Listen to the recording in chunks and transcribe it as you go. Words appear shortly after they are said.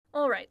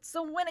Alright,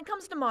 so when it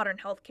comes to modern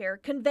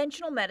healthcare,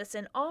 conventional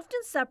medicine often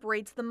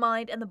separates the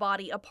mind and the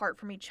body apart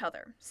from each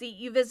other. See,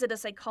 you visit a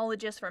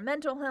psychologist for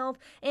mental health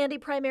and a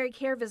primary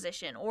care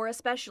physician or a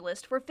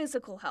specialist for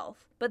physical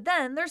health. But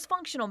then there's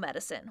functional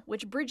medicine,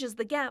 which bridges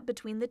the gap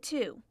between the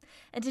two.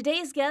 And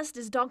today's guest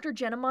is Dr.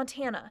 Jenna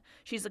Montana.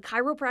 She's a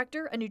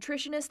chiropractor, a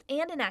nutritionist,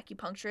 and an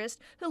acupuncturist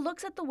who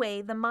looks at the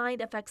way the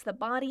mind affects the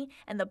body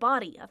and the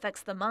body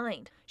affects the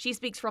mind. She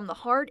speaks from the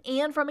heart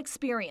and from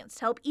experience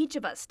to help each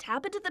of us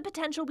tap into the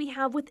potential we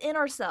have within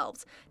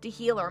ourselves to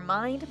heal our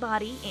mind,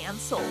 body, and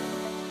soul.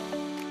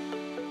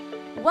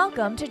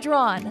 Welcome to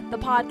Drawn, the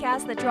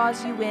podcast that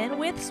draws you in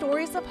with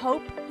stories of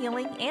hope,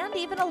 healing, and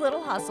even a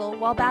little hustle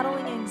while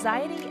battling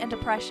anxiety and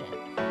depression.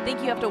 Think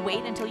you have to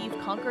wait until you've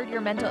conquered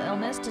your mental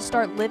illness to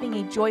start living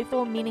a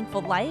joyful,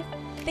 meaningful life?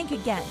 Think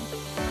again.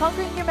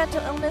 Conquering your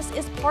mental illness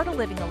is part of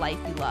living a life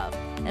you love,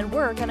 and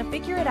we're going to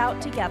figure it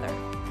out together.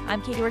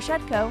 I'm Katie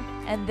Rochetko,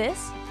 and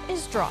this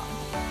is Drawn.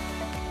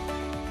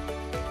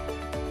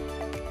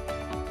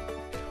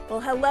 Well,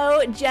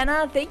 hello,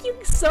 Jenna. Thank you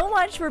so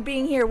much for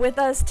being here with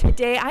us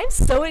today. I'm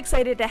so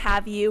excited to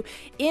have you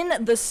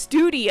in the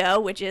studio,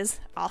 which is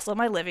also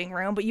my living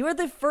room, but you are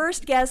the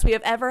first guest we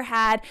have ever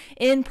had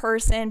in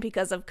person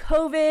because of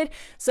COVID.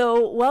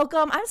 So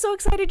welcome. I'm so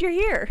excited you're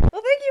here.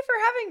 Well, thank you for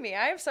having me.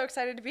 I am so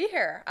excited to be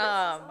here.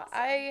 Awesome.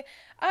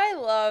 I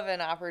love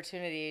an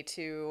opportunity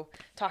to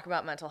talk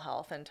about mental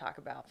health and talk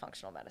about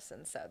functional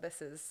medicine. So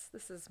this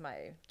is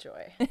my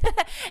joy.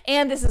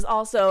 And this is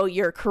also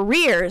your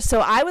career.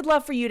 So I would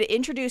love for you to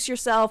introduce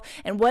yourself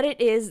and what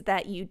it is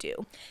that you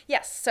do.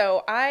 Yes.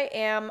 So I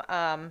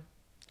am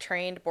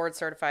trained board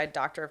certified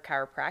doctor of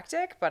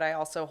chiropractic, but I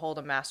also hold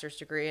a master's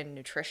degree in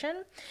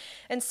nutrition.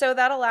 And so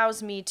that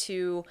allows me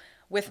to,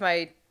 with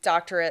my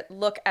doctorate,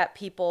 look at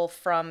people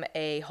from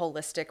a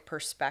holistic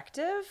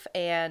perspective.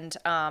 And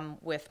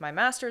with my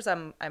master's,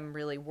 I'm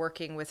really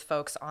working with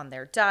folks on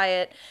their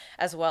diet,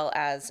 as well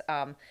as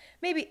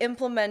maybe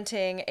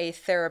implementing a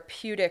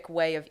therapeutic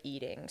way of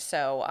eating.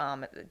 So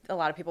a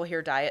lot of people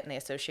hear diet and they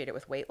associate it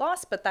with weight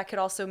loss, but that could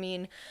also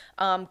mean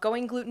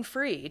going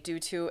gluten-free due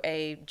to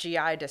a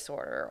GI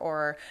disorder,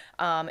 or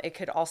it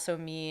could also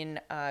mean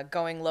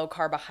going low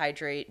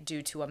carbohydrate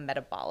due to a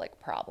metabolic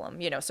problem.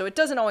 So it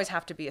doesn't always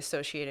have to be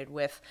associated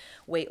with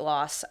weight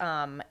loss.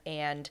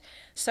 And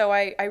so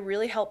I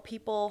really help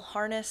people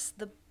harness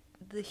the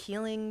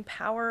healing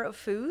power of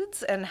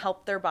foods and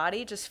help their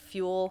body just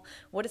fuel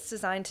what it's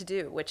designed to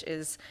do, which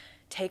is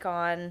take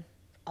on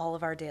all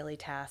of our daily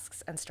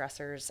tasks and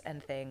stressors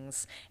and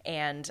things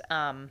and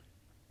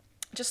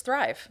just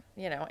thrive,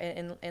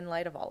 in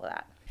light of all of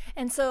that.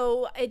 And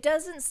so it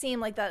doesn't seem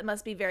like that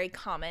must be very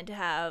common to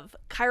have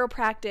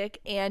chiropractic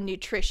and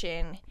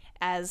nutrition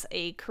as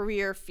a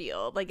career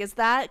field. Like, is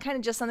that kind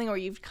of just something where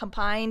you've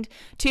combined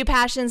two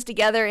passions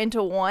together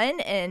into one?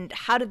 And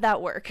how did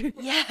that work?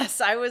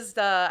 Yes, I was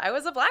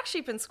a black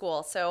sheep in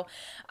school. So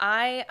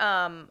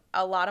a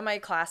lot of my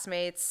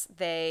classmates,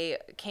 they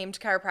came to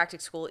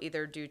chiropractic school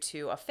either due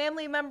to a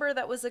family member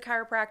that was a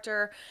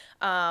chiropractor,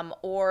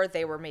 or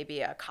they were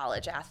maybe a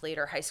college athlete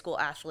or high school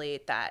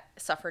athlete that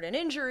suffered an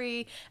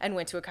injury and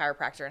went to a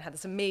chiropractor and had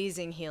this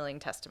amazing healing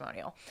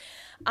testimonial.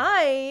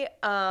 I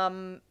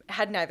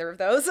had neither of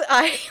those.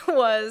 I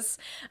was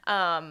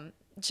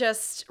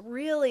just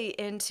really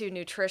into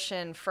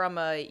nutrition from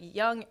a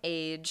young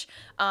age,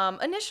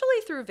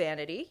 initially through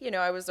vanity.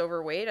 I was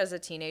overweight as a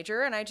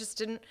teenager and I just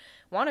didn't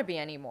want to be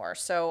anymore.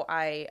 So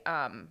I,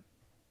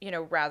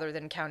 rather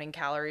than counting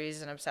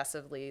calories and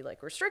obsessively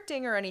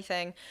restricting or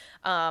anything,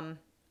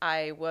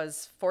 I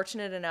was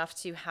fortunate enough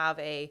to have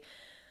a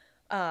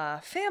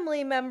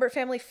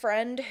family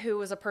friend who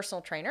was a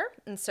personal trainer.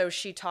 And so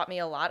she taught me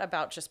a lot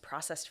about just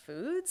processed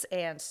foods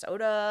and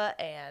soda.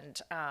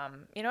 And,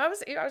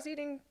 I was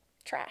eating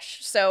trash.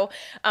 So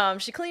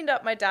she cleaned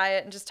up my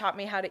diet and just taught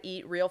me how to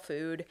eat real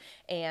food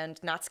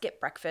and not skip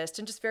breakfast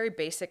and just very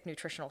basic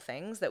nutritional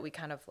things that we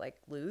kind of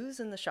lose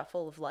in the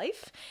shuffle of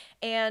life.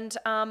 And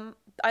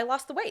I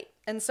lost the weight.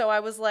 And so I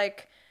was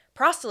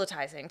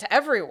proselytizing to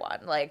everyone,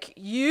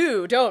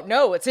 you don't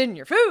know what's in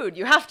your food,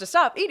 you have to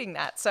stop eating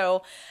that.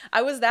 So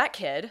I was that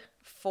kid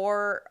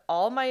for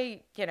all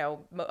my,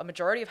 a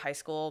majority of high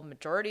school,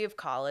 majority of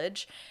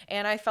college,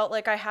 and I felt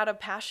like I had a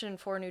passion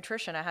for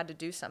nutrition I had to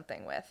do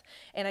something with.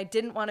 And I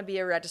didn't want to be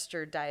a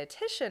registered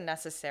dietitian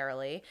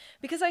necessarily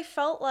because I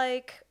felt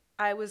like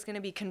I was going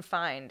to be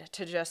confined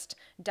to just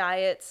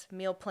diets,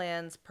 meal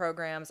plans,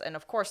 programs. And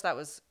of course that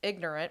was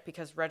ignorant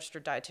because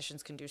registered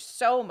dietitians can do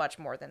so much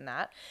more than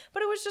that.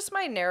 But it was just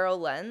my narrow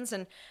lens.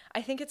 And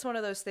I think it's one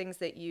of those things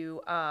that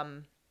you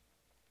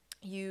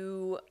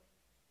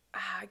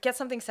get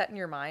something set in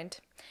your mind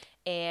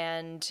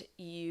and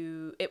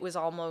it was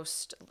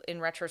almost in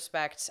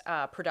retrospect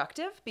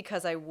productive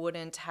because I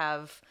wouldn't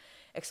have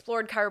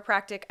explored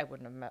chiropractic. I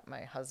wouldn't have met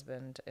my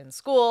husband in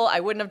school. I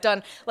wouldn't have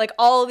done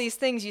all these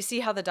things. You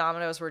see how the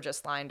dominoes were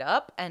just lined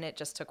up and it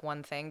just took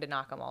one thing to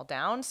knock them all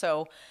down.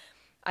 So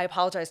I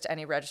apologize to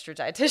any registered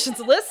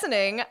dietitians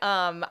listening.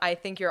 I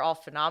think you're all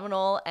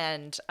phenomenal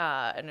and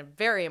a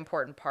very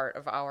important part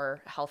of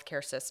our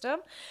healthcare system.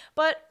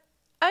 But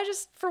I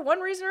just, for one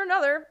reason or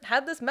another,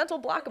 had this mental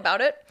block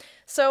about it.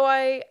 So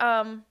I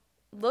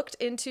looked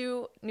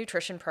into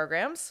nutrition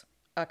programs.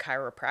 A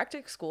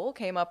chiropractic school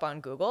came up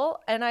on Google,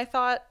 and I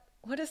thought,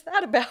 what is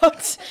that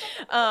about? So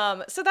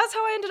that's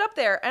how I ended up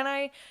there. And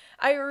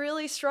I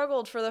really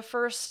struggled for the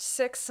first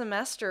 6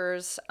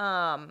 semesters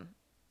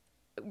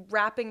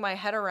wrapping my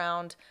head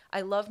around,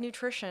 I love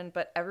nutrition,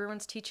 but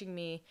everyone's teaching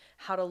me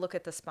how to look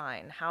at the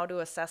spine, how to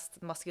assess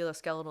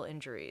musculoskeletal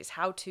injuries,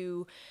 how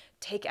to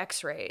take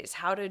x-rays,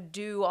 how to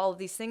do all of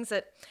these things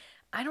that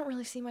I don't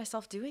really see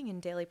myself doing in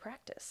daily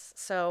practice.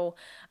 So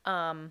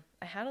I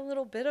had a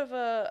little bit of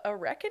a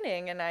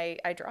reckoning, and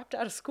I dropped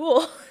out of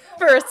school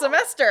for a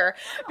semester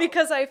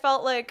because I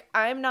felt like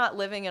I'm not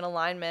living in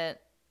alignment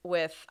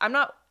with,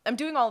 I'm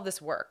doing all of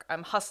this work.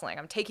 I'm hustling.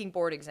 I'm taking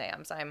board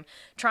exams. I'm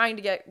trying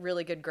to get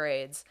really good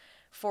grades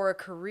for a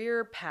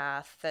career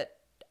path that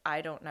I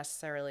don't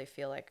necessarily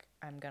feel like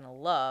I'm going to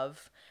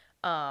love,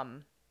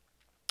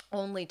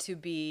 only to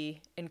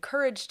be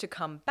encouraged to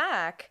come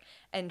back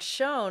and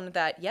shown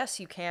that, yes,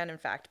 you can, in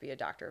fact, be a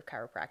doctor of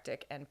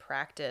chiropractic and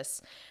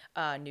practice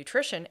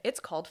nutrition. It's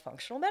called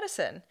functional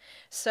medicine.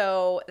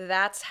 So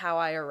that's how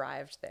I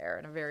arrived there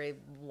in a very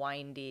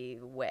windy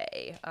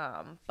way.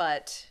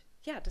 But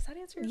yeah, does that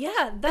answer your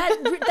question?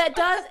 That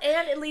does,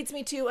 and it leads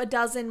me to a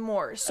dozen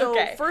more. So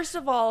Okay. First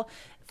of all,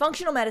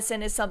 functional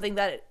medicine is something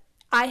that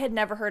I had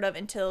never heard of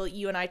until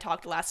you and I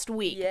talked last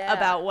week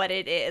about what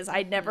it is.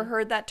 I'd never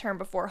heard that term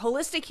before.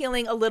 Holistic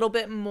healing a little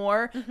bit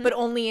more, but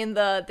only in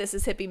the this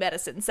is hippie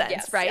medicine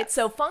sense, right? Yes.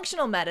 So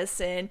functional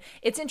medicine,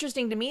 it's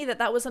interesting to me that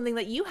that was something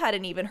that you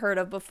hadn't even heard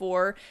of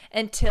before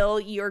until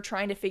you're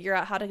trying to figure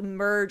out how to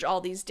merge all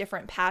these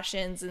different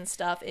passions and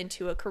stuff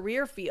into a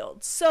career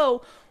field.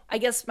 So I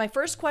guess my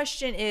first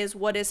question is,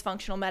 what is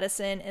functional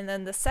medicine? And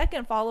then the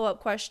second follow-up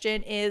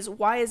question is,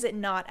 why is it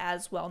not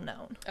as well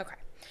known? Okay.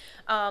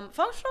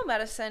 Functional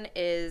medicine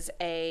is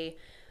it's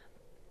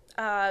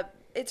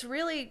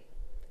really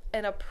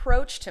an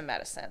approach to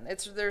medicine.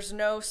 There's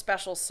no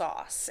special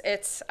sauce.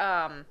 It's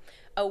a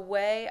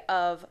way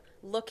of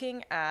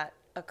looking at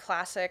a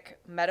classic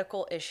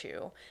medical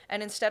issue,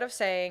 and instead of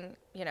saying,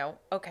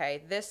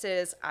 okay, this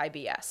is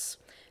IBS,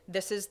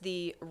 this is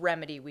the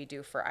remedy we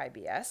do for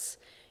IBS,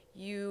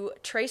 you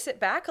trace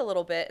it back a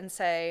little bit and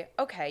say,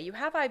 okay, you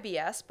have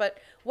IBS, but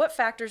what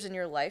factors in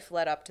your life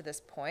led up to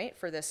this point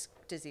for this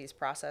disease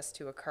process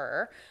to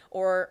occur?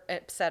 Or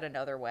said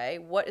another way,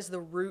 what is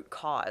the root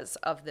cause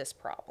of this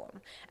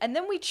problem? And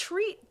then we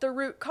treat the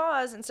root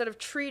cause instead of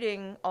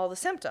treating all the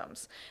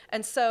symptoms.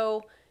 And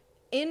so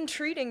in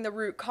treating the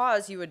root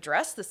cause, you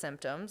address the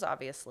symptoms,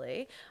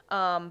 obviously,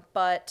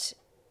 but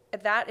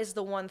that is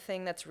the one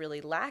thing that's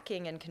really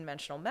lacking in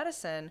conventional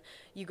medicine.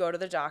 You go to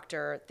the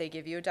doctor, they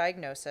give you a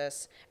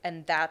diagnosis,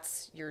 and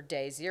that's your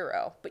day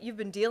zero. But you've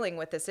been dealing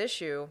with this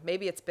issue.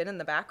 Maybe it's been in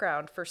the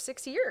background for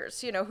 6 years,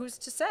 who's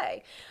to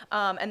say?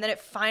 And then it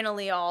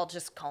finally all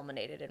just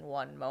culminated in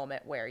one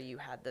moment where you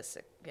had this,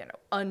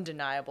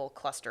 undeniable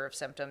cluster of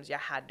symptoms you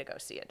had to go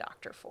see a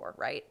doctor for,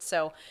 right?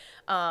 So,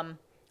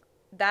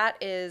 that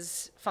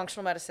is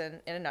functional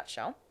medicine in a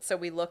nutshell. So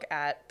we look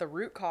at the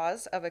root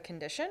cause of a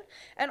condition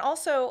and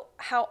also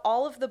how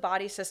all of the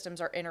body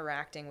systems are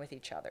interacting with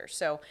each other.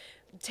 So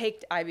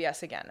take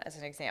IBS again as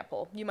an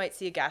example. You might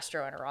see a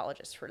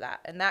gastroenterologist for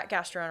that. And that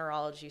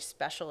gastroenterology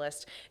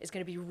specialist is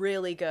going to be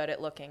really good at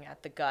looking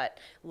at the gut,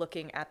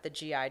 looking at the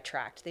GI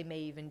tract. They may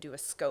even do a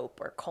scope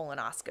or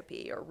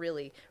colonoscopy or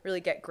really, really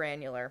get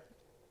granular.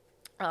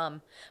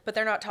 But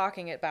they're not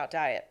talking about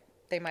diet.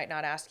 They might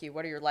not ask you,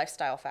 what are your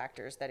lifestyle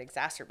factors that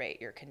exacerbate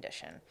your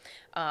condition?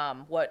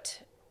 Have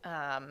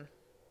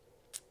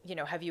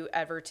you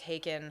ever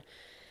taken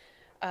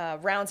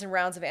rounds and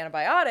rounds of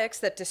antibiotics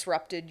that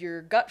disrupted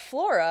your gut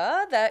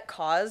flora that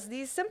caused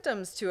these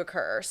symptoms to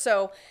occur?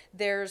 So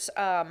there's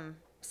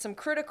some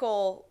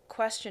critical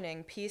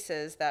questioning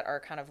pieces that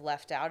are kind of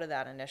left out of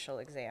that initial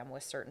exam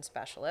with certain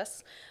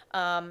specialists.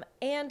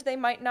 And they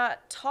might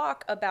not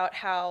talk about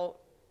how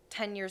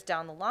 10 years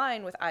down the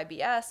line with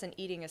IBS and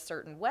eating a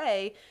certain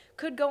way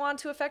could go on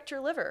to affect your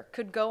liver,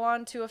 could go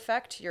on to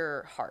affect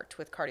your heart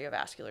with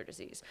cardiovascular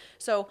disease.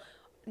 So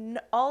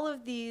all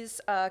of these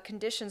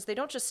conditions, they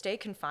don't just stay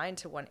confined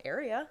to one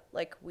area.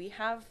 Like, we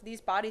have these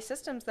body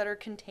systems that are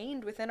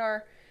contained within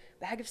our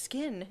bag of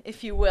skin,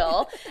 if you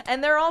will,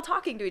 and they're all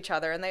talking to each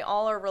other, and they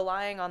all are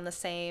relying on the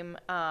same,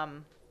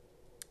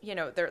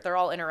 they're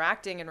all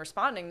interacting and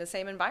responding to the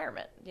same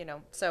environment,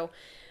 So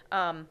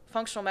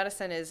functional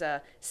medicine is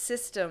a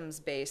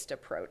systems-based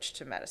approach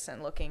to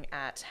medicine, looking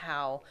at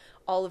how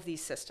all of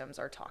these systems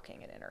are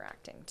talking and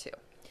interacting too.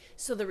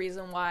 So the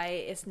reason why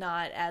it's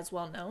not as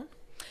well known?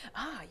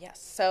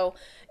 Yes. So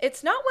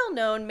it's not well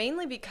known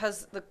mainly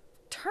because the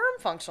term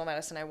functional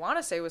medicine, I want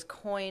to say, was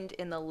coined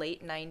in the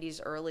late 90s,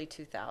 early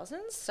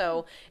 2000s.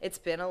 So it's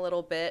been a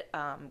little bit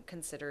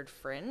considered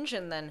fringe.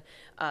 And then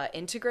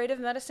integrative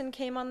medicine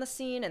came on the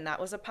scene, and that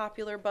was a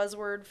popular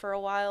buzzword for a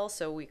while.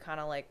 So we kind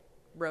of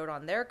rode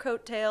on their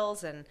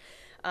coattails, and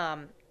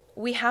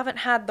we haven't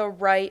had the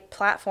right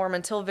platform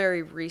until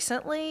very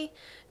recently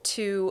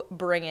to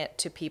bring it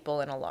to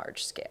people in a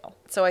large scale.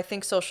 So I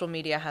think social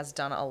media has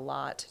done a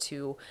lot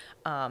to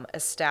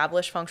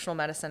establish functional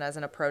medicine as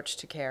an approach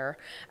to care,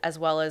 as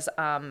well as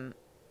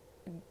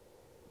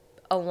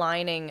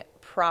aligning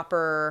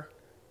proper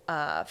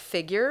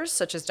figures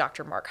such as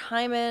Dr. Mark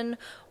Hyman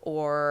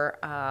or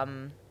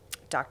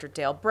Dr.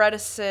 Dale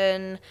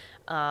Bredesen,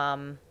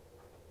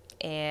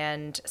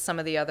 and some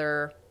of the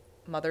other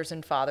mothers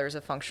and fathers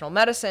of functional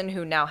medicine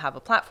who now have a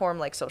platform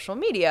like social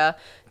media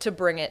to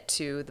bring it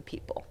to the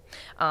people.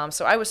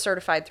 So I was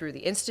certified through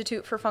the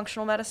Institute for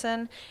Functional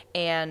Medicine,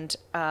 and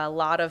a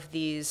lot of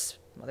these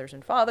mothers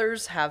and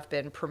fathers have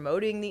been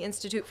promoting the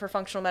Institute for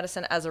Functional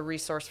Medicine as a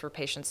resource for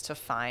patients to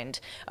find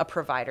a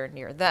provider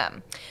near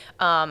them.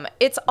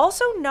 It's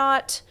also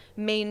not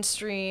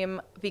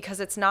mainstream because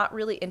it's not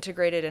really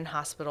integrated in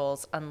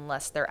hospitals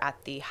unless they're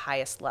at the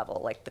highest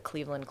level, like the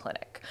Cleveland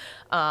Clinic.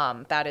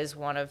 That is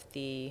one of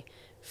the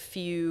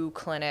few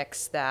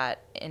clinics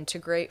that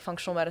integrate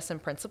functional medicine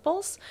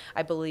principles.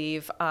 I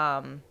believe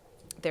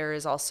there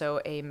is also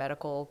a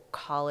medical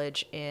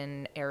college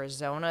in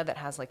Arizona that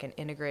has like an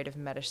integrative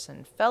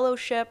medicine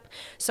fellowship.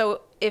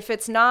 So if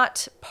it's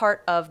not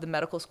part of the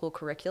medical school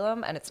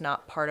curriculum and it's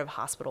not part of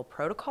hospital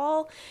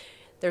protocol,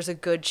 there's a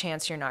good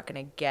chance you're not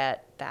going to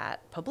get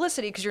that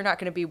publicity because you're not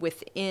going to be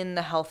within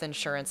the health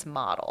insurance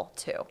model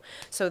too.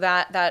 So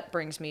that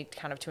brings me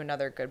kind of to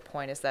another good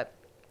point, is that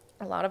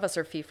a lot of us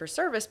are fee for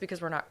service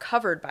because we're not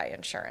covered by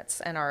insurance.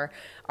 And our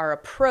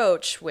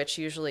approach, which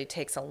usually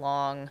takes a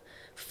long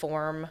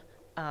form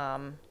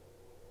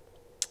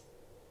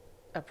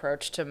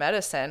approach to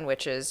medicine,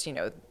 which is,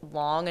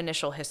 long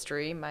initial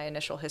history. My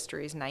initial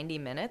history is 90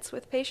 minutes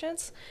with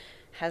patients.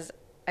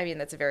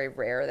 That's very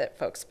rare that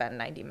folks spend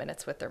 90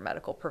 minutes with their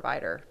medical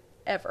provider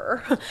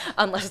ever,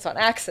 unless it's on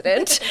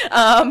accident.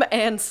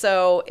 And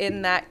so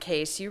in that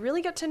case, you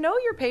really get to know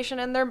your patient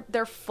and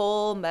their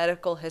full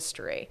medical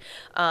history,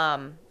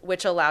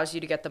 which allows you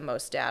to get the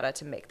most data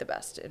to make the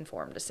best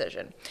informed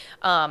decision.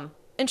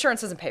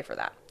 Insurance doesn't pay for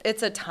that.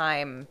 It's a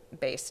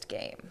time-based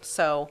game.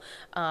 So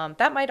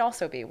that might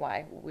also be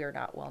why we're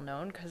not well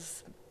known,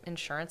 because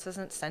insurance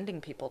isn't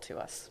sending people to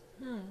us.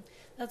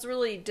 That's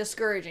really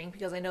discouraging,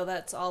 because I know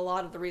that's a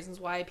lot of the reasons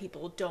why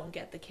people don't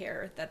get the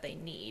care that they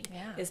need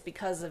is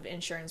because of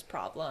insurance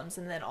problems,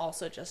 and then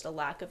also just a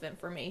lack of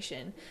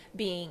information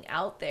being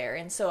out there.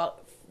 And so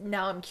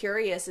now I'm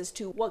curious as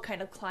to what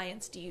kind of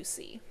clients do you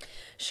see?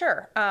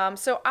 Sure.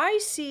 So I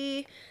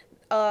see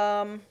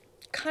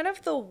kind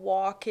of the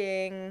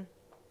walking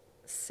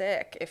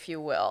sick, if you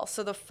will.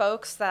 So the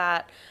folks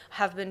that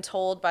have been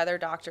told by their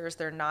doctors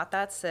they're not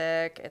that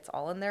sick, it's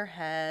all in their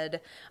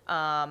head,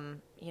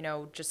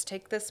 just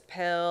take this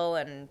pill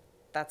and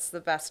that's the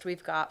best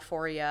we've got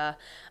for you.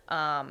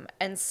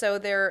 And so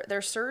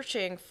they're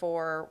searching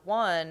for,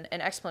 one,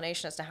 an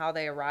explanation as to how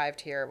they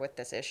arrived here with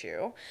this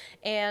issue.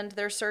 And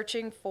they're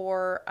searching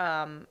for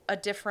a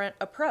different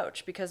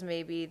approach, because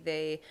maybe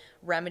the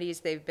remedies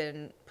they've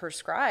been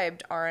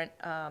prescribed aren't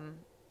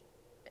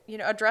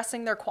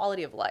addressing their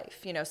quality of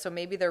life. So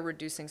maybe they're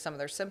reducing some of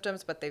their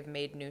symptoms, but they've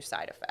made new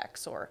side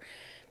effects or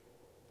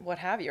what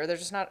have you, or they're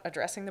just not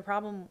addressing the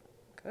problem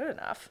good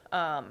enough.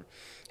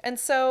 And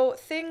so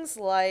things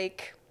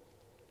like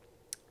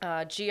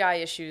GI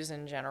issues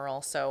in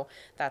general, so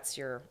that's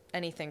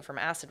anything from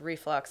acid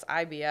reflux,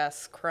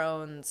 IBS,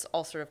 Crohn's,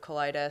 ulcerative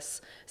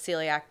colitis,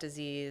 celiac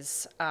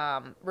disease,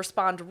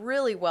 respond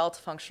really well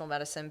to functional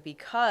medicine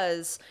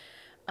because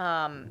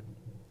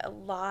a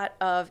lot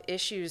of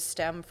issues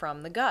stem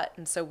from the gut.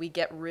 And so we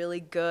get really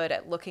good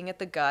at looking at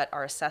the gut.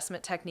 Our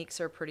assessment techniques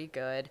are pretty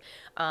good.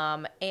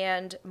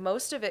 And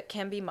most of it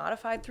can be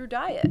modified through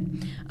diet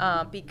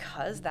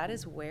because that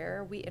is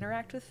where we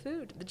interact with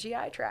food, the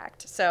GI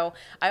tract. So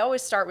I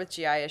always start with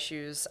GI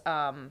issues.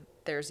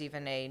 There's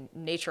even a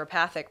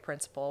naturopathic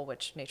principle,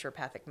 which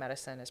naturopathic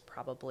medicine is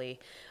probably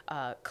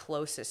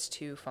closest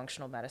to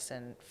functional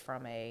medicine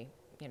from a,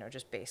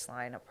 just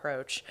baseline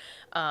approach.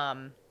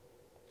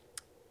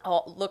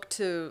 I'll look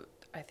to,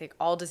 I think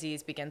all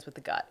disease begins with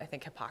the gut. I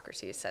think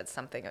Hippocrates said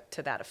something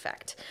to that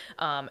effect.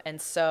 And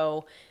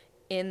so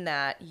in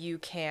that, you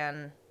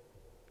can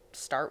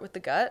start with the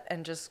gut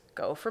and just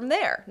go from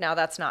there. Now,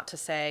 that's not to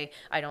say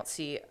I don't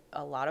see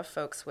a lot of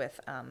folks with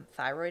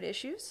thyroid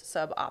issues,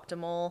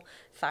 suboptimal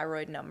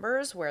thyroid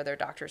numbers, where their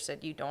doctor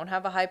said you don't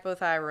have a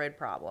hypothyroid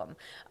problem.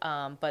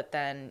 But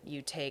then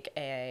you take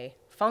a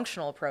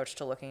functional approach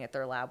to looking at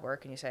their lab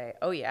work and you say,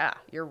 oh yeah,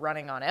 you're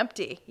running on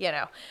empty,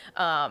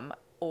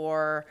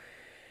 or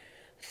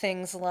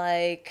things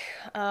like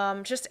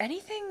just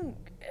anything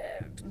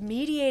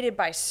mediated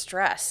by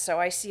stress. So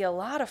I see a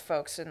lot of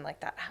folks in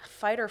like that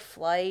fight or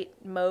flight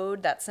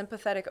mode, that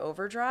sympathetic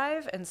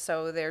overdrive. And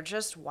so they're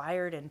just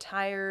wired and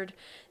tired.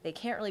 They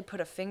can't really put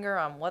a finger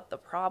on what the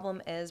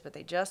problem is, but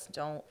they just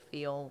don't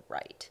feel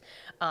right.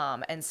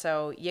 And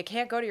so you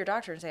can't go to your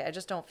doctor and say, I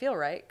just don't feel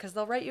right, because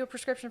they'll write you a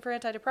prescription for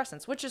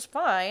antidepressants, which is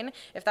fine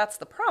if that's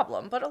the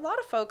problem. But a lot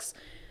of folks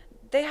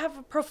they have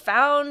a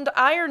profound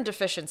iron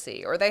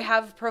deficiency, or they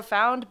have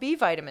profound B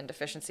vitamin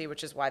deficiency,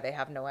 which is why they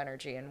have no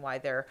energy and why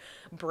their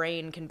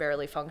brain can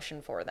barely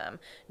function for them.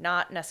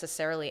 Not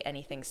necessarily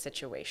anything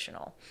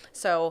situational.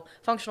 So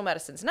functional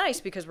medicine's nice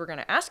because we're going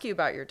to ask you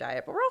about your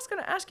diet, but we're also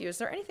going to ask you, is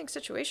there anything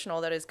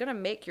situational that is going to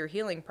make your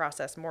healing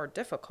process more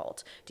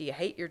difficult? Do you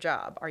hate your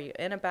job? Are you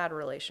in a bad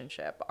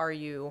relationship? Are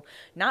you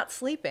not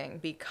sleeping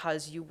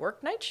because you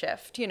work night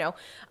shift?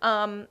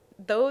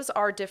 Those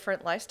are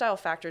different lifestyle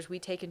factors we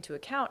take into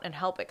account and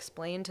help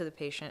explain to the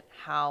patient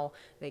how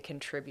they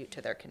contribute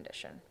to their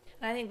condition.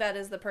 And I think that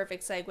is the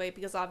perfect segue,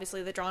 because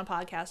obviously the Drawn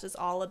podcast is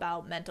all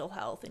about mental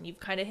health, and you've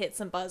kind of hit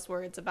some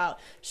buzzwords about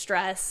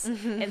stress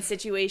and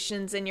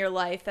situations in your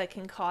life that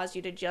can cause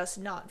you to just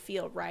not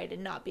feel right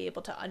and not be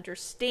able to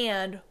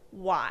understand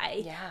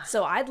why. Yeah.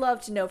 So I'd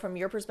love to know from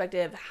your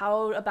perspective,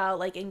 how about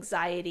like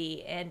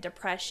anxiety and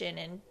depression,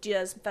 and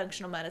does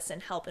functional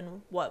medicine help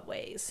in what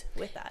ways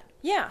with that?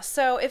 Yeah,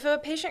 so if a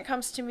patient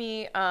comes to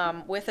me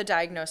with a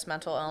diagnosed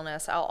mental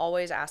illness, I'll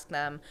always ask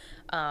them,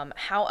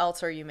 how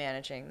else are you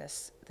managing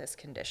this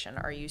condition?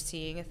 Are you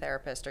seeing a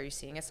therapist? Are you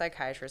seeing a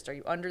psychiatrist? Are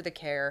you under the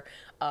care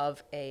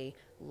of a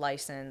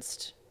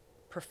licensed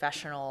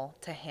professional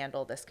to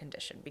handle this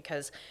condition?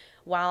 Because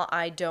while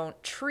I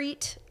don't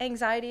treat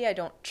anxiety, I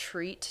don't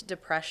treat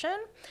depression,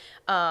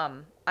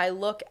 I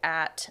look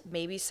at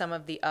maybe some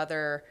of the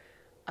other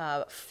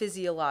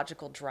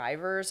physiological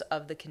drivers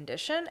of the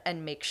condition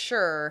and make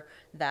sure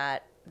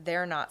that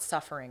they're not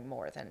suffering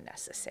more than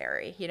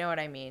necessary. You know what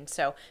I mean?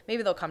 So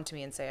maybe they'll come to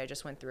me and say, I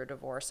just went through a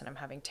divorce and I'm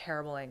having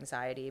terrible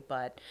anxiety,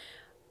 but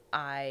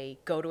I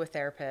go to a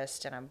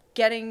therapist and I'm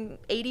getting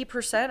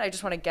 80%. I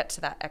just want to get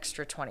to that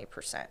extra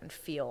 20% and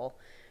feel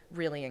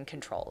really in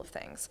control of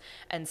things.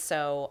 And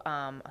so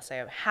I'll say,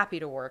 I'm happy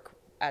to work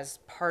as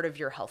part of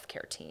your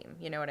healthcare team.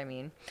 You know what I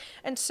mean?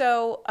 And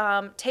so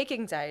take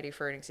anxiety,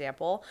 for an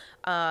example.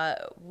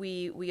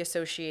 We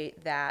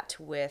associate that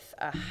with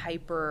a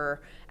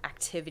hyper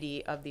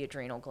activity of the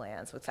adrenal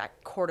glands, with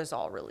that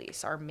cortisol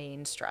release, our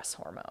main stress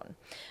hormone.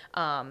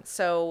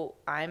 So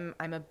I'm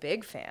a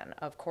big fan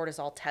of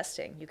cortisol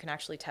testing. You can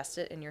actually test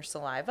it in your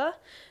saliva.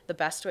 The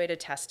best way to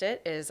test it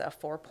is a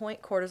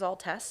 4-point cortisol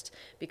test,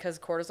 because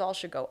cortisol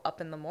should go up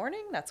in the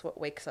morning. That's what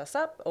wakes us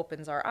up,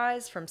 opens our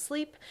eyes from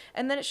sleep,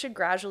 and then it should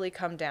gradually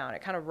come down.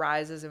 It kind of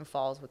rises and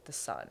falls with the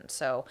sun.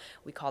 So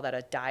we call that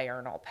a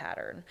diurnal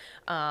pattern.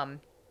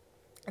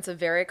 It's a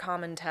very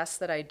common test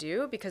that I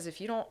do, because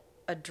if you don't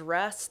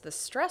address the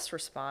stress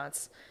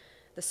response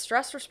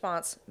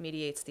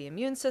mediates the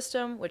immune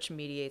system, which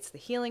mediates the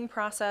healing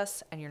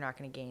process, and you're not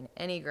going to gain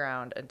any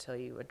ground until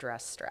you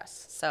address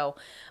stress. So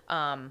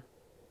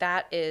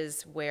that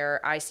is where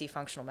I see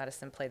functional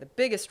medicine play the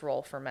biggest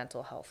role for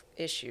mental health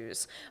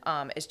issues,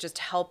 is just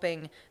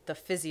helping the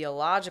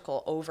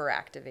physiological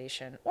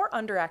overactivation or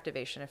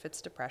underactivation, if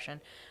it's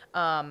depression,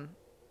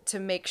 to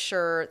make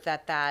sure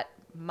that that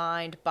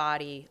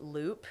mind-body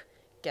loop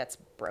gets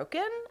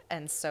broken,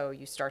 and so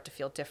you start to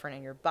feel different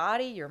in your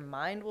body, your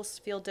mind will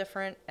feel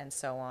different, and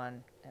so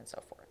on and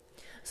so forth.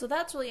 So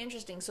that's really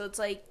interesting. So it's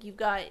like you've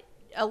got,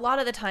 a lot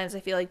of the times I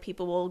feel like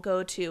people will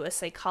go to a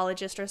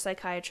psychologist or a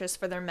psychiatrist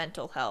for their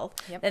mental health.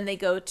 Yep. Then they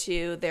go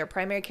to their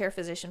primary care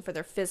physician for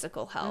their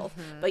physical health.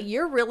 But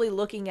you're really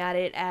looking at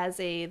it as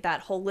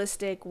that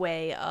holistic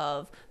way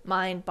of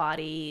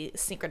mind-body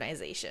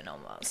synchronization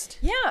almost.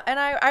 Yeah, and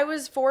I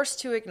was forced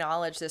to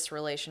acknowledge this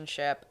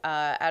relationship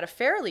at a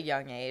fairly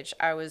young age.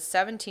 I was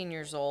 17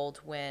 years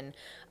old when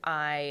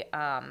I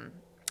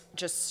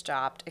just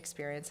stopped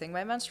experiencing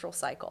my menstrual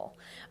cycle.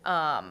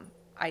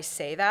 I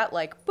say that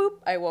like, boop,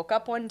 I woke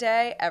up one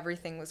day,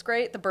 everything was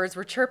great, the birds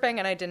were chirping,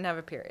 and I didn't have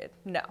a period.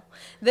 No.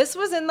 This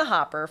was in the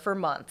hopper for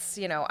months.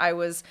 You know, I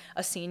was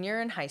a senior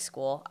in high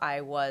school.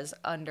 I was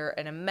under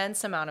an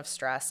immense amount of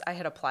stress. I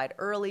had applied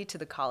early to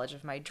the college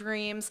of my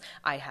dreams.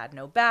 I had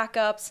no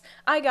backups.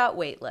 I got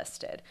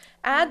waitlisted.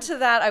 Add to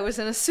that, I was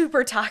in a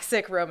super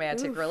toxic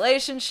romantic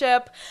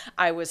relationship.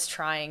 I was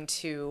trying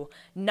to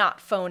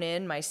not phone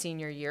in my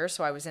senior year,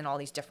 so I was in all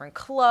these different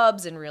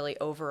clubs and really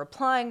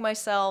over-applying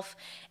myself.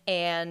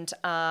 And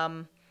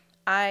I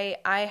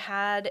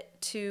had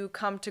to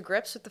come to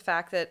grips with the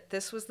fact that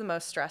this was the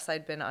most stress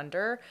I'd been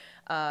under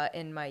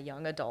in my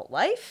young adult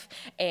life.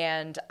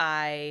 And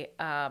I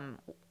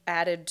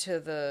added to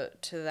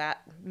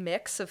that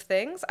mix of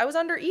things, I was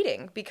under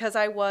eating because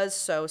I was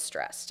so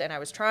stressed, and I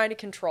was trying to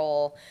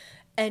control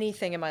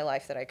anything in my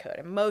life that I could.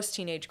 And most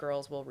teenage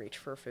girls will reach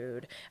for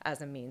food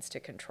as a means to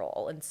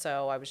control. And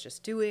so I was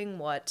just doing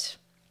what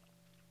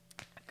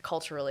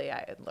culturally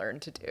I had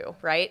learned to do,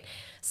 right?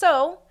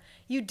 So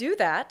you do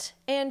that,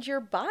 and your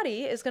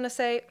body is going to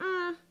say,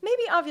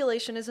 maybe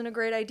ovulation isn't a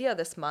great idea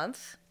this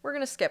month. We're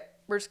going to skip.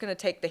 We're just going to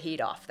take the heat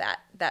off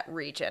that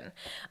region.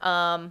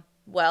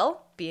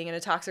 Well, being in a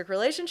toxic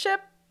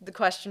relationship, the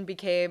question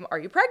became, are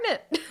you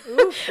pregnant?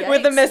 Ooh,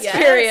 With a missed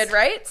period,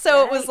 right?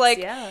 So it was like,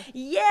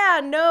 yeah.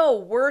 no,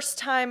 worst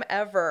time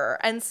ever.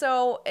 And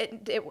so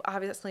it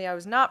obviously I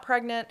was not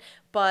pregnant,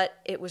 but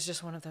it was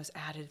just one of those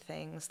added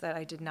things that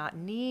I did not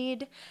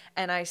need.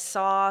 And I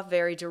saw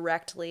very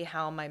directly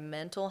how my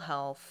mental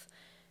health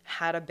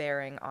had a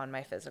bearing on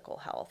my physical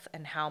health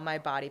and how my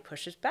body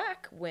pushes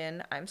back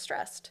when I'm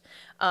stressed.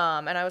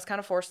 And I was kind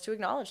of forced to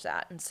acknowledge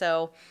that. And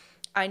so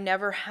I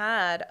never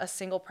had a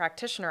single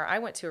practitioner. I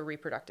went to a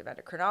reproductive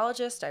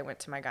endocrinologist. I went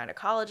to my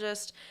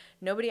gynecologist.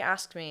 Nobody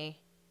asked me,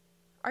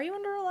 are you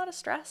under a lot of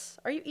stress?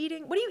 Are you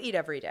eating? What do you eat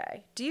every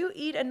day? Do you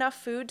eat enough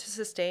food to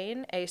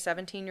sustain a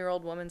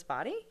 17-year-old woman's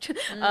body?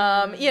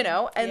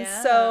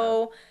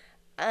 So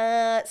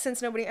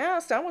since nobody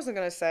asked, I wasn't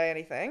going to say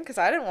anything because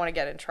I didn't want to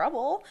get in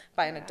trouble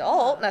by an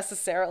adult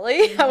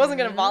necessarily. I wasn't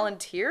going to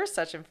volunteer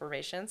such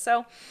information.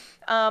 So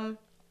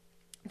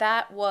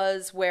that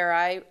was where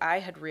I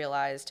had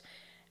realized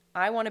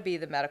I want to be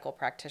the medical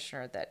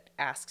practitioner that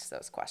asks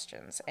those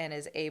questions and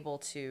is able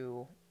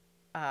to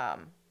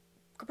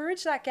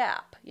bridge that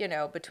gap,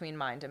 between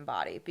mind and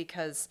body,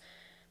 because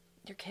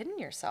you're kidding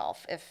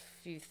yourself if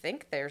you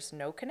think there's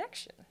no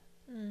connection.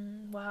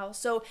 Wow.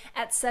 So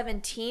at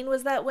 17,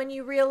 was that when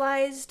you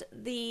realized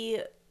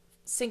the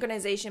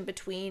synchronization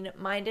between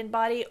mind and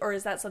body, or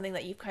is that something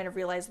that you've kind of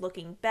realized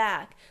looking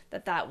back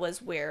that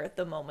was where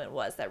the moment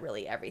was that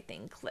really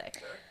everything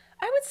clicked?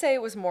 I would say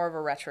it was more of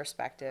a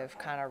retrospective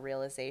kind of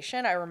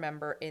realization. I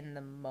remember in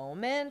the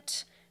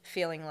moment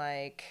feeling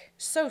like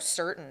so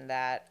certain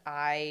that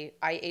I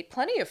ate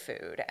plenty of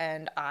food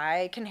and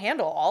I can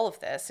handle all of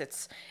this.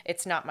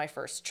 It's not my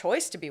first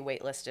choice to be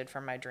waitlisted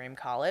from my dream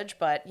college,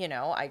 but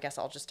I guess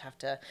I'll just have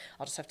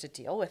to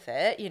deal with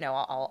it.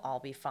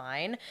 I'll be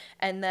fine.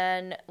 And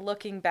then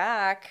looking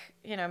back,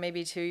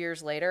 maybe 2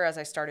 years later, as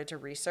I started to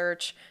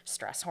research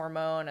stress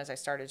hormone, as I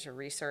started to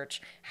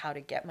research how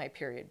to get my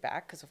period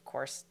back, because of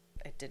course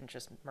it didn't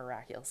just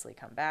miraculously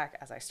come back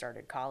as I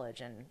started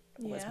college and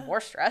was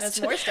more stressed.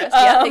 That's more stressed.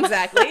 Yeah,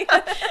 exactly.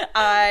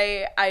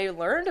 I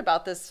learned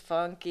about this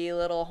funky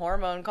little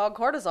hormone called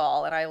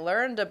cortisol, and I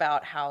learned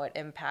about how it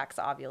impacts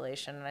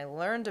ovulation, and I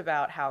learned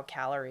about how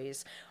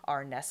calories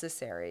are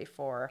necessary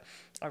for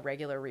a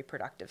regular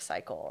reproductive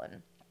cycle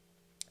and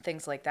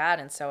things like that.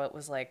 And so it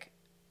was like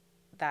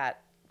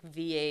that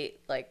V8,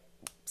 like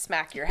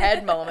smack your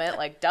head moment,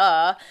 like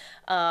duh.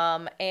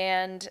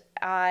 And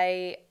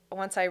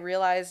once I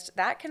realized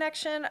that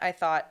connection, I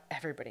thought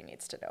everybody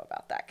needs to know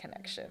about that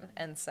connection.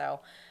 And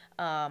so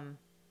I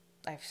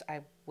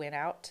went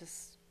out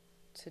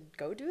to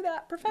go do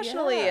that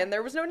professionally, and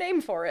there was no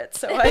name for it.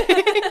 So I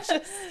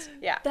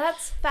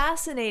That's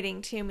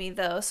fascinating to me,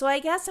 though. So I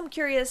guess I'm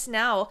curious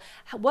now,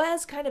 what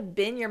has kind of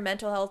been your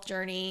mental health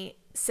journey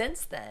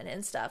since then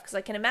and stuff? Because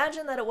I can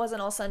imagine that it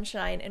wasn't all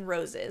sunshine and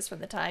roses from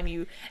the time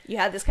you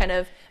had this kind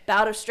of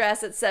bout of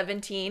stress at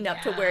 17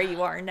 up to where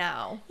you are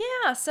now.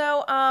 Yeah,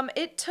 so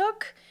it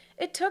took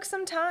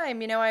some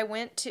time.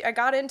 I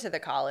got into the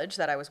college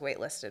that I was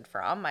waitlisted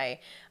from.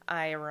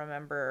 I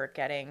remember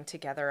getting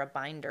together a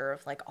binder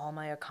of like all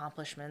my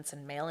accomplishments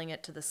and mailing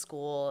it to the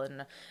school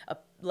and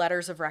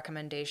letters of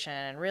recommendation,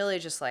 and really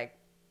just like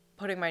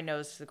putting my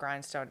nose to the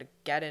grindstone to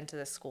get into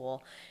the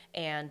school.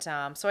 And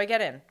so I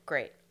get in.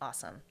 Great.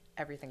 Awesome.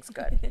 Everything's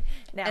good.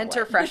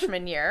 Enter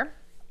freshman year.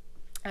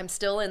 I'm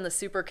still in the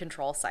super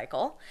control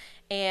cycle,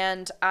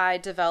 and I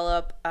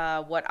develop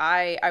what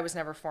I was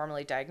never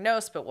formally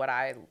diagnosed, but what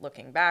I,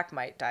 looking back,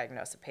 might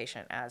diagnose a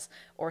patient as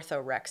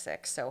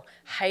orthorexic. So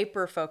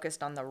hyper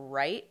focused on the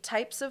right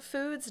types of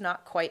foods,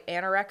 not quite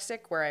anorexic,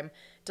 where I'm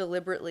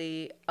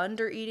deliberately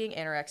under eating,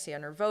 anorexia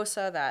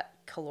nervosa, that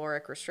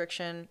caloric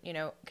restriction,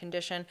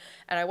 condition.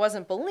 And I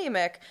wasn't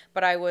bulimic,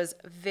 but I was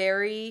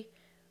very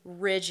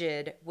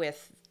rigid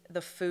with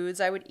the foods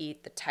I would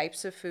eat, the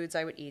types of foods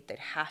I would eat. They'd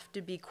have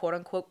to be quote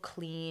unquote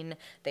clean.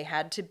 They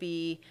had to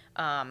be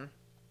a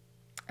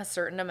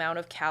certain amount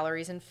of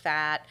calories and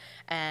fat.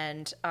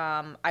 And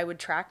I would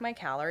track my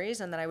calories,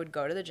 and then I would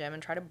go to the gym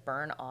and try to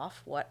burn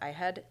off what I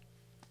had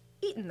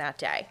eaten that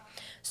day.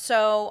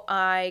 So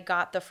I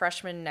got the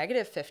freshman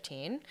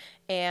 -15,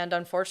 and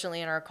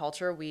unfortunately in our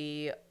culture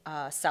we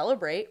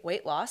celebrate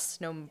weight loss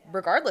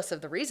regardless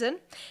of the reason.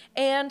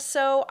 And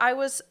so I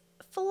was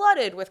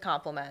flooded with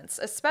compliments,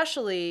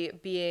 especially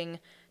being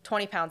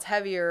 20 pounds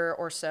heavier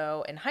or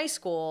so in high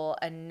school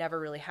and never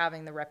really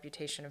having the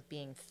reputation of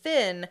being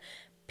thin.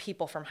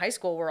 People from high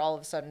school were all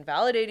of a sudden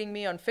validating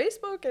me on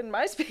Facebook and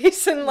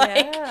MySpace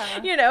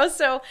and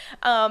so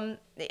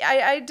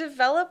I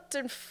developed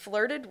and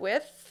flirted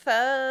with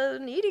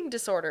an eating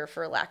disorder,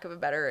 for lack of a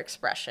better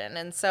expression.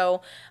 And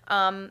so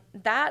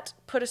that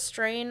put a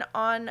strain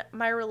on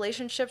my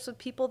relationships with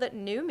people that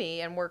knew me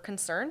and were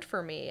concerned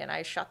for me, and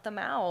I shut them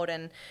out.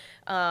 And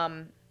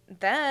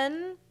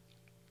then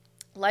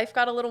life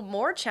got a little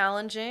more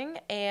challenging,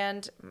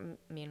 and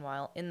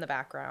meanwhile, in the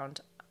background,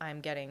 I'm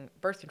getting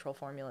birth control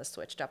formulas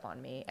switched up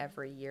on me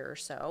every year or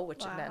so,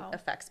 which then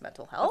affects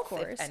mental health. Of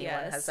course, if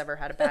anyone has ever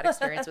had a bad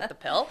experience with the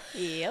pill.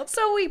 Yep.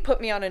 So we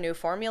put me on a new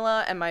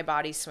formula, and my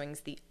body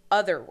swings the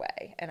other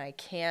way, and I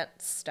can't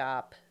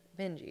stop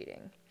binge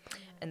eating.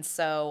 And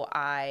so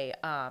I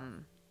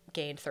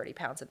gained 30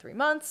 pounds in 3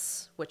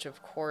 months, which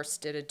of course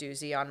did a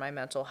doozy on my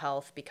mental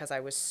health because I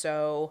was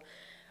so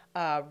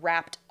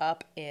wrapped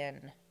up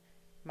in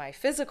my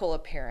physical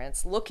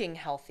appearance, looking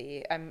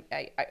healthy.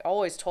 I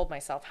always told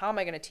myself, how am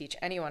I going to teach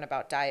anyone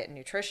about diet and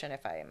nutrition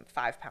if I am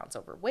 5 pounds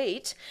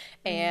overweight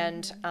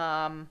and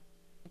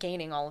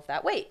gaining all of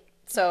that weight?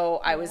 So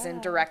I was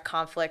in direct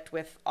conflict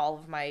with all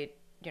of my,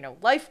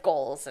 life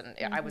goals, and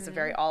I was a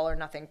very all or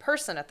nothing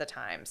person at the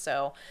time.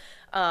 So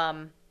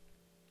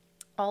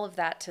all of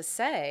that to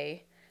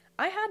say,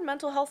 I had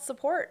mental health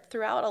support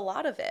throughout a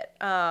lot of it.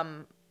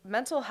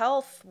 Mental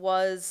health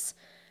was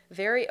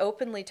very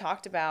openly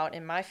talked about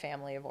in my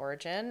family of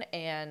origin,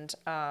 and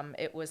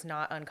it was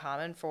not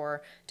uncommon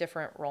for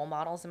different role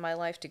models in my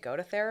life to go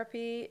to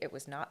therapy. It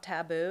was not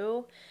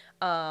taboo,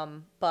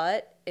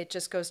 but it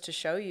just goes to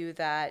show you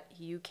that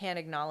you can't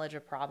acknowledge a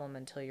problem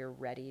until you're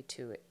ready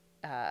to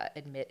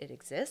admit it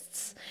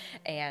exists.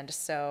 And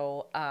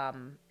so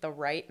the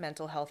right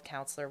mental health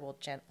counselor will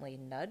gently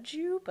nudge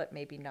you, but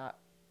maybe not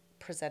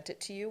present it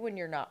to you when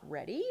you're not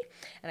ready.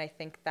 And I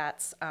think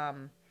that's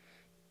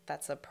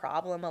a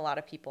problem a lot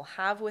of people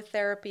have with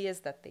therapy,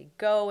 is that they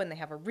go and they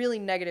have a really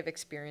negative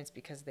experience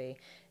because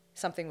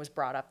something was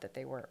brought up that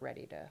they weren't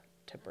ready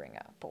to bring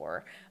up,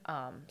 or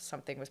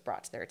something was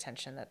brought to their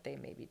attention that they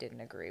maybe didn't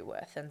agree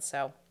with. And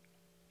so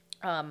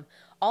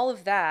all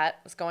of that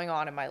was going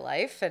on in my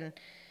life, and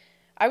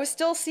I was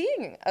still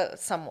seeing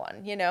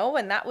someone,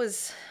 and that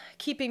was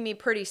keeping me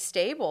pretty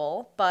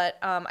stable. But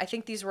I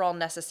think these were all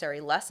necessary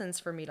lessons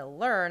for me to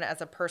learn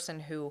as a person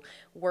who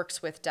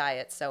works with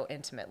diet so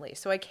intimately.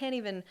 So I can't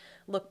even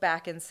look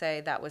back and say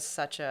that was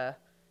such a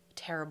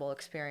terrible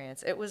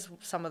experience. It was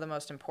some of the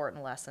most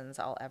important lessons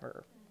I'll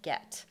ever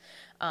get.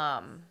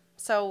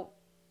 So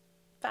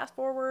fast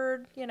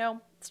forward,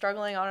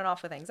 struggling on and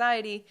off with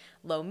anxiety,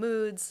 low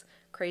moods,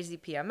 crazy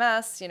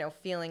PMS,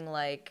 feeling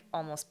like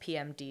almost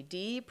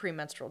PMDD,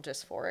 premenstrual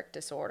dysphoric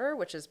disorder,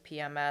 which is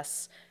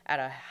PMS at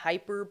a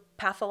hyper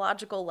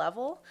pathological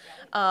level,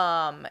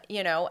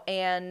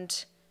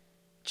 and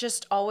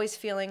just always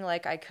feeling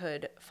like I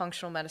could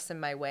functional medicine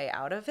my way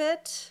out of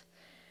it,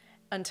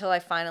 until I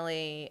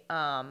finally,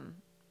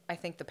 I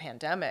think the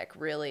pandemic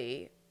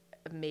really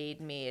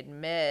made me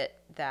admit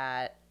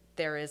that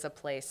there is a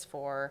place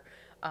for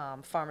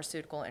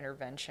pharmaceutical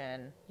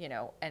intervention,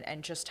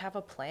 and just have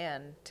a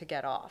plan to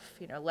get off.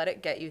 Let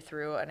it get you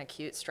through an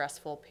acute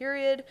stressful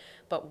period,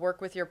 but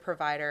work with your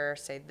provider,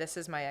 say, this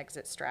is my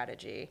exit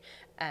strategy,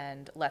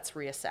 and let's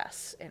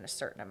reassess in a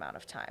certain amount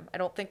of time. I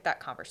don't think that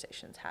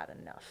conversation's had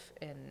enough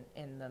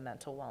in the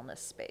mental wellness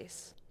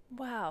space.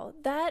 Wow,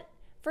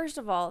 first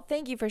of all,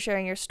 thank you for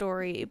sharing your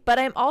story. But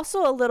I'm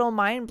also a little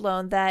mind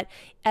blown that,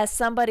 as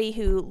somebody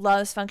who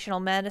loves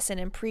functional medicine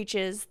and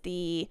preaches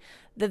the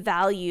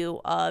value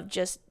of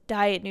just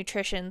diet,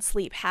 nutrition,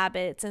 sleep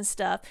habits and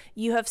stuff,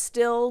 you have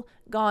still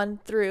gone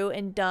through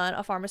and done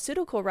a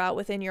pharmaceutical route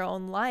within your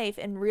own life,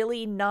 and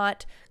really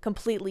not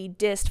completely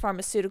dissed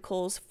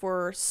pharmaceuticals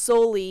for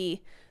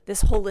solely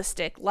this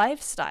holistic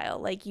lifestyle.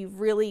 Like, you've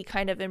really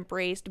kind of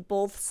embraced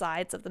both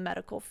sides of the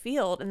medical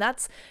field, and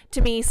that's,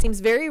 to me,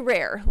 seems very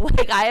rare.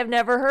 Like, I have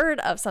never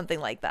heard of something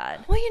like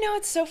that. Well,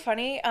 it's so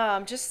funny.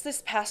 Just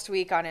this past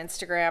week on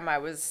Instagram, I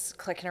was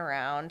clicking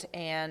around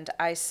and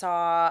I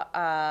saw,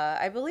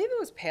 I believe it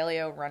was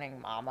Paleo Running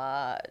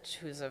Mama,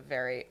 who's a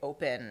very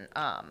open,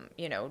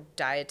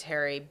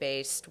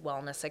 dietary-based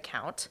wellness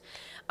account.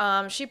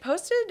 She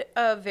posted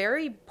a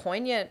very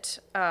poignant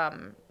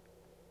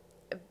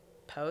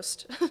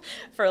post,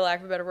 for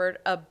lack of a better word,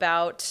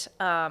 about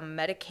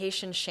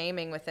medication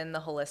shaming within the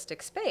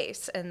holistic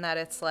space, and that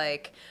it's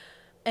like,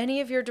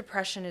 any of your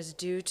depression is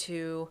due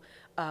to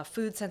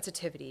food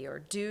sensitivity,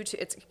 or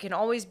it can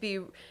always be,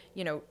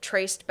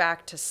 traced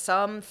back to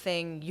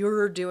something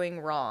you're doing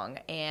wrong.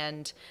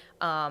 And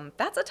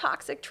that's a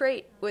toxic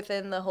trait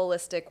within the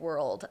holistic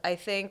world. I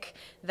think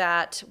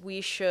that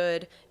we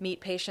should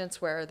meet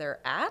patients where they're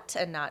at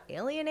and not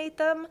alienate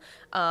them.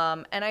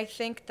 And I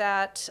think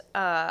that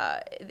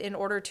in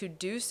order to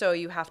do so,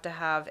 you have to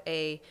have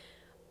a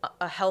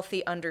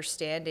healthy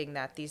understanding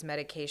that these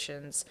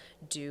medications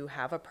do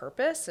have a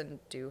purpose and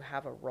do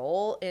have a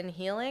role in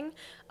healing.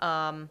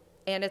 And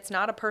it's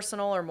not a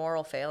personal or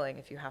moral failing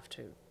if you have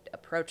to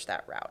approach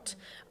that route.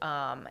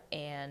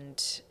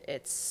 And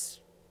it's,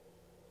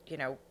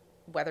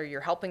 whether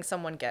you're helping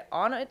someone get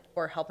on it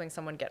or helping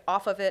someone get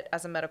off of it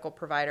as a medical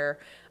provider,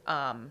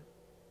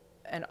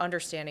 and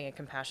understanding and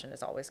compassion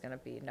is always going to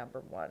be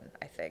number one,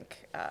 I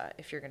think,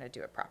 if you're going to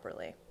do it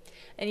properly.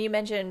 And you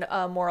mentioned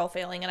moral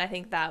failing, and I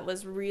think that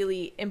was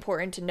really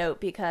important to note,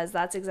 because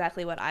that's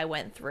exactly what I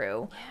went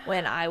through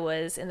when I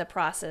was in the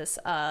process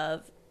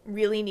of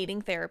really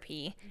needing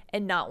therapy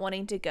and not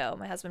wanting to go.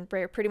 My husband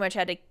pretty much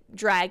had to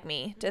drag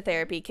me to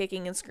therapy,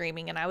 kicking and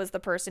screaming, and I was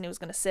the person who was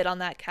going to sit on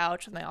that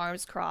couch with my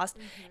arms crossed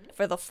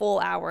for the full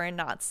hour and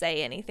not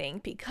say anything,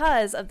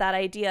 because of that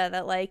idea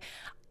that, like,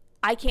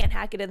 I can't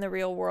hack it in the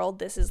real world.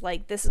 This is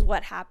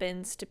what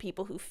happens to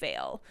people who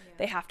fail. Yeah.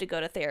 They have to go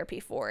to therapy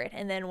for it.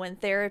 And then when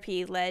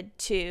therapy led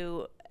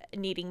to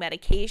needing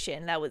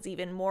medication, that was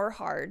even more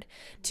hard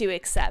to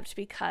accept,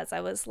 because I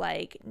was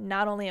like,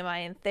 not only am I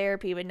in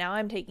therapy, but now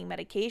I'm taking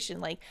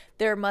medication. Like,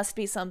 there must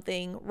be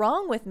something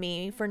wrong with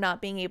me for not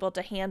being able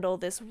to handle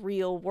this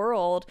real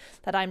world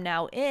that I'm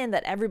now in,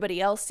 that everybody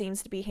else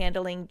seems to be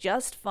handling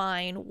just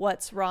fine.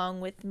 What's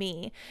wrong with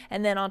me?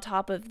 And then on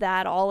top of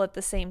that, all at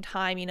the same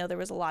time, you know, there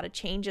was a lot of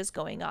changes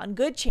going on,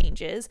 good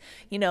changes,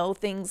 you know,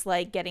 things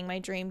like getting my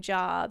dream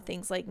job,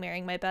 things like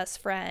marrying my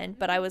best friend.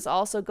 But I was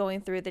also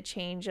going through the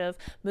change of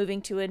moving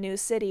to a new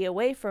city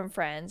away from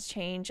friends,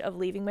 change of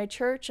leaving my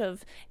church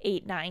of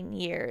 8-9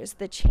 years,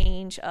 the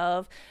change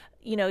of,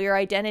 you know, your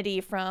identity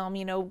from,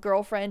 you know,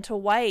 girlfriend to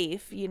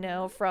wife, you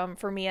know, from,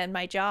 for me and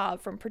my job,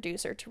 from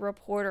producer to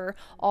reporter,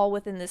 all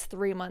within this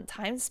 3-month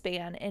time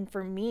span. And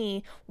for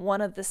me,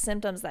 one of the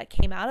symptoms that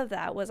came out of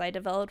that was I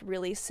developed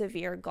really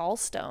severe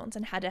gallstones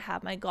and had to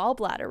have my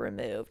gallbladder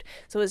removed.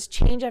 So it was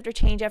change after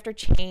change after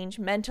change.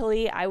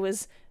 Mentally, I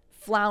was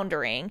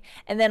floundering.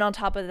 And then on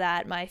top of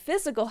that, my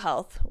physical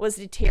health was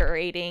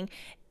deteriorating.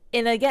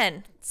 In,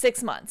 again,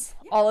 6 months,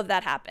 all of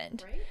that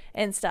happened, right?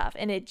 And stuff.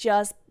 And it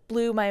just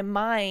blew my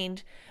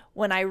mind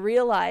when I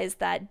realized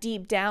that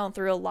deep down,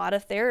 through a lot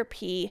of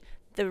therapy,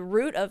 the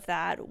root of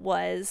that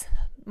was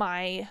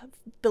my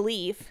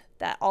belief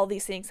that all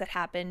these things had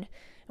happened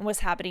and was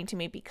happening to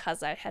me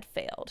because I had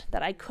failed,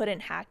 that I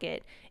couldn't hack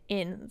it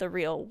in the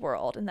real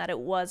world, and that it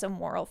was a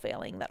moral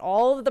failing, that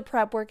all of the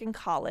prep work in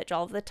college,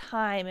 all of the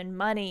time and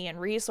money and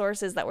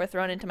resources that were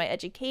thrown into my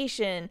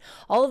education,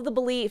 all of the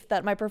belief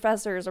that my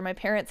professors or my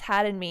parents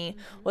had in me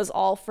was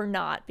all for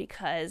naught,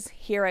 because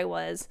here I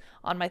was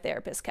on my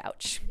therapist's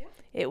couch. Yeah.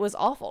 It was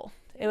awful.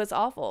 It was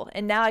awful.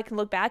 And now I can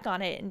look back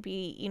on it and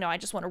be, you know, I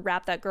just want to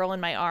wrap that girl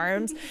in my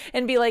arms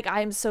and be like,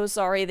 I'm so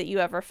sorry that you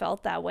ever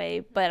felt that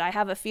way. But I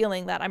have a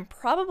feeling that I'm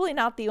probably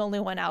not the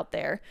only one out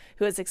there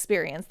who has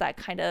experienced that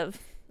kind of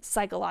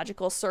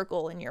psychological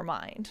circle in your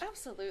mind.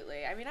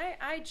 Absolutely. I mean,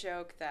 I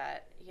joke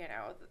that, you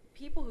know,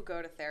 people who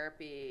go to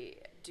therapy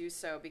do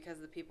so because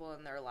the people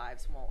in their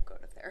lives won't go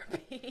to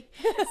therapy.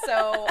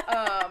 So,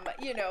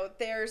 you know,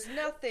 there's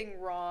nothing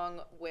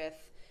wrong with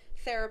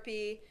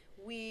therapy.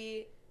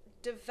 We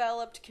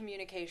developed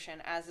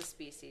communication as a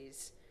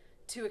species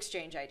to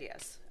exchange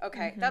ideas.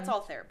 Okay, that's all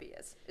therapy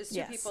is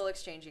two people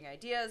exchanging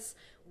ideas.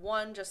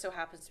 One just so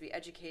happens to be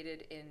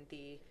educated in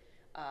the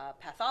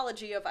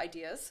pathology of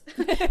ideas,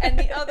 and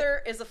the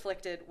other is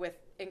afflicted with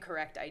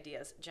incorrect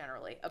ideas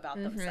generally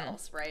about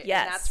themselves, right?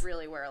 Yes. And that's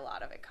really where a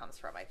lot of it comes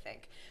from, I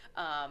think.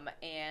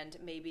 And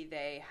maybe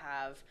they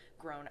have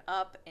grown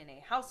up in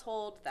a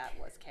household that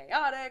was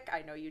chaotic.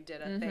 I know you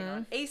did a thing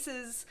on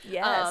ACEs.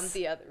 Yes.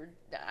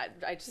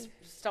 I just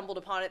stumbled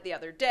upon it the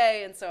other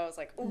day, and so I was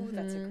like, ooh,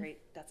 that's a great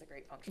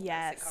functional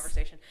medicine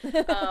conversation.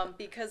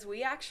 Because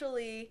we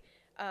actually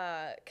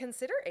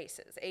consider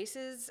ACEs.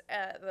 ACEs,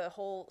 the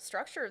whole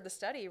structure of the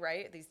study,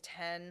 right? These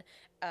 10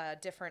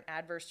 different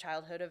adverse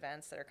childhood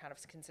events that are kind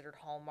of considered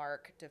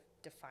hallmark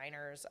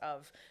definers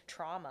of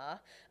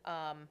trauma.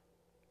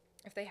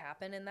 If they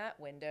happen in that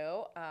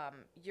window,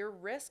 your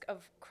risk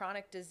of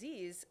chronic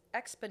disease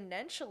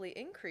exponentially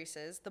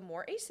increases the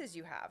more ACEs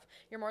you have.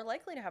 You're more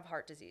likely to have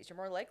heart disease. You're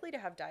more likely to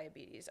have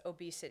diabetes,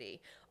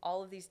 obesity,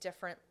 all of these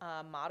different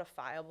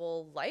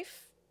modifiable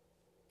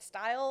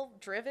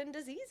lifestyle-driven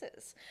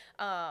diseaes.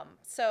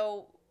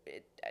 So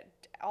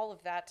all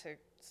of that to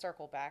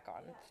circle back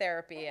on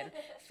therapy and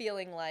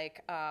feeling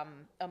like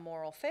a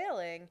moral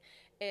failing,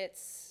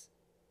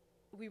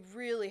 we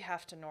really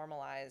have to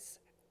normalize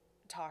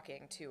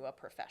talking to a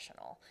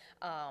professional.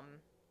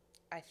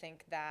 I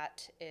think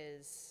that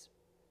is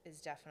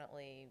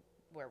definitely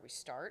where we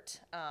start.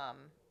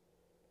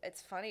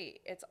 It's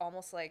funny. It's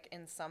almost like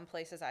in some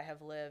places I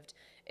have lived,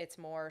 it's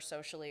more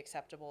socially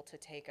acceptable to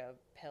take a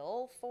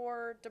pill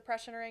for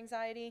depression or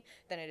anxiety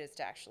than it is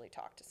to actually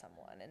talk to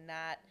someone. And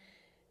that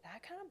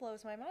kind of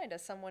blows my mind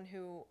as someone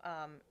who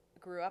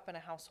grew up in a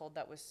household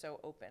that was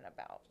so open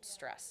about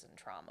stress and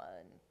trauma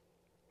and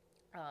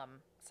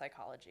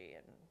psychology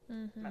and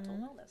mental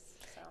illness.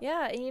 So.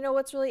 Yeah, and you know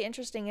what's really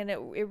interesting, and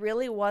it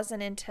really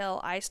wasn't until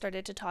I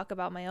started to talk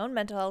about my own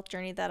mental health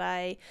journey that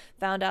I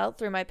found out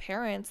through my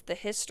parents the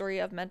history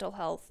of mental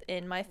health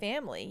in my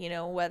family. You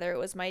know, whether it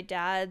was my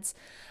dad's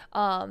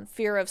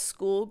fear of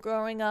school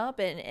growing up,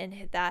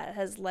 and that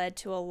has led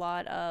to a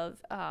lot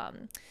of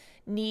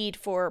need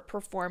for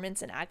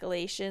performance and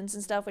accolades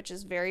and stuff, which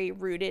is very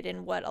rooted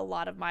in what a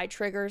lot of my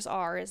triggers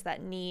are, is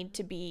that need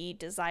to be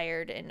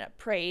desired and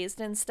praised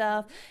and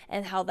stuff,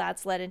 and how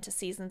that's led into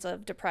seasons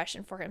of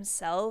depression for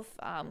himself,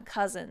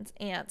 cousins,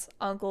 aunts,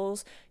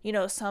 uncles, you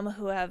know, some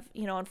who have,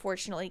 you know,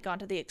 unfortunately gone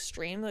to the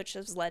extreme, which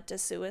has led to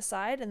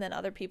suicide, and then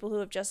other people who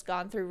have just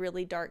gone through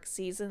really dark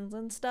seasons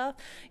and stuff.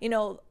 You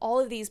know,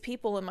 all of these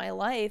people in my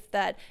life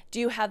that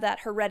do have that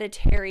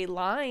hereditary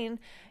line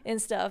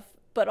and stuff,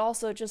 but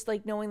also just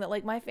like knowing that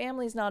like my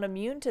family's not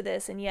immune to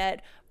this, and yet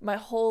my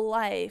whole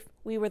life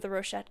we were the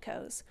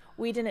Rochettkos.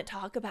 We didn't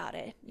talk about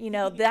it.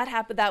 That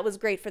happened. That was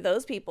great for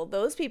those people.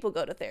 Those people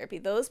go to therapy.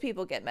 Those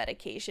people get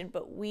medication,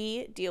 but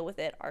we deal with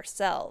it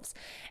ourselves.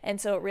 And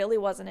so it really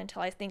wasn't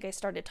until I think I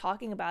started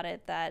talking about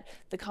it that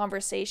the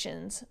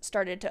conversations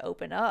started to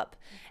open up.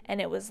 And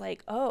it was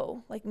like,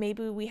 oh, like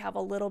maybe we have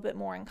a little bit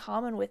more in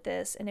common with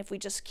this. And if we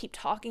just keep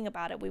talking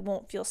about it, we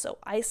won't feel so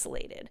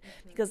isolated.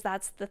 Because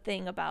that's the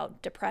thing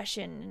about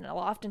depression and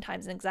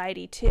oftentimes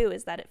anxiety too,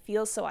 is that it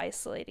feels so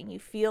isolating. You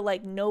feel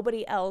like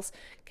nobody else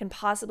can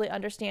possibly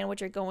understand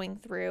what you're going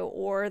through,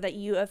 or that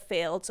you have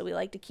failed. So we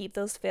like to keep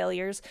those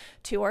failures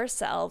to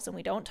ourselves and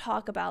we don't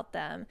talk about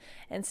them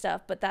and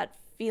stuff. But that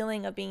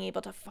feeling of being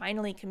able to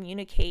finally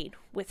communicate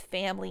with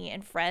family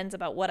and friends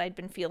about what I'd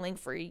been feeling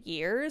for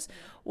years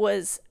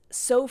was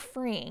so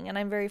freeing. And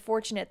I'm very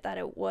fortunate that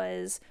it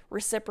was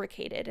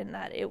reciprocated and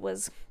that it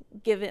was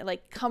given,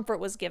 like comfort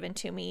was given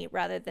to me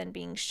rather than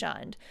being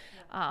shunned.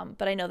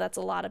 But I know that's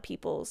a lot of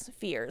people's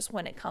fears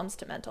when it comes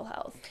to mental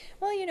health.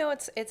 Well,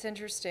 it's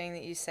interesting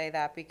that you say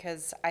that,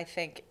 because I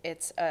think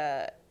it's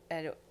a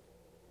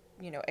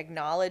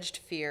acknowledged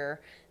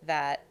fear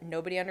that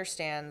nobody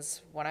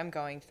understands what I'm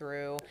going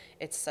through.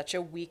 It's such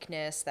a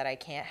weakness that I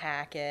can't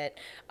hack it.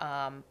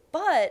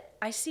 But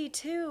I see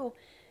too,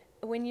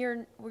 when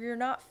you're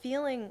not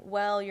feeling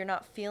well, you're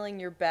not feeling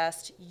your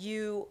best,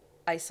 you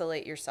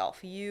isolate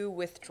yourself, you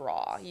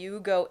withdraw, you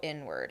go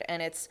inward,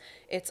 and it's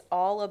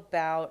all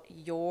about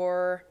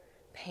your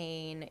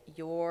pain,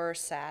 your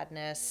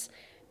sadness.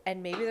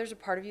 And maybe there's a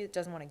part of you that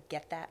doesn't want to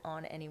get that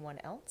on anyone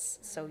else.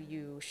 So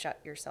you shut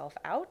yourself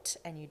out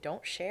and you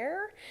don't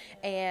share.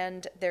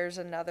 And there's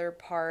another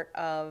part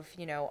of,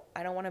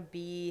 I don't want to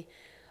be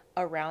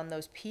around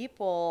those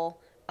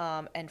people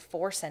and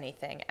force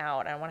anything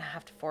out. I don't want to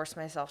have to force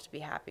myself to be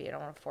happy. I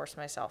don't want to force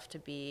myself to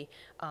be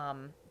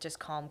just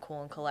calm,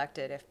 cool, and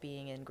collected if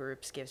being in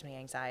groups gives me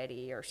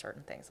anxiety or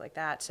certain things like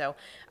that. So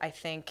I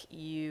think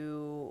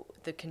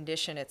the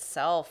condition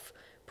itself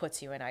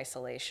puts you in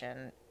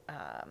isolation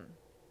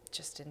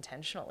just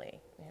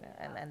intentionally,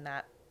 and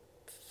that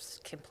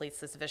completes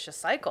this vicious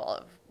cycle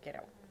of,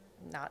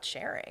 not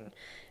sharing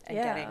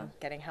and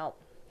getting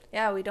help.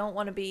 Yeah, we don't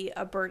want to be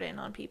a burden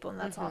on people, and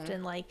that's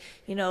often like,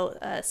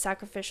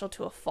 sacrificial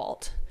to a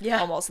fault,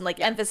 almost, and like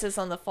emphasis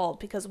on the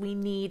fault, because we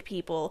need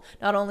people.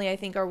 Not only, I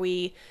think, are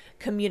we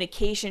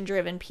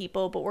communication-driven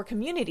people, but we're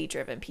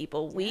community-driven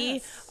people.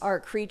 We are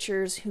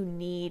creatures who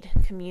need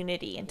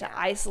community, and to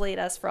isolate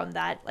us from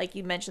that, like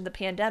you mentioned, the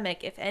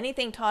pandemic, if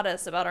anything taught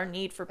us about our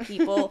need for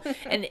people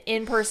and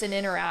in-person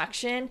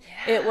interaction,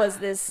 it was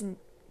this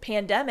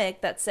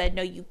pandemic that said,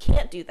 no, you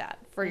can't do that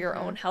for your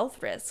own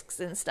health risks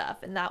and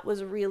stuff. And that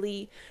was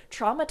really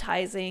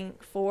traumatizing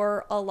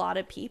for a lot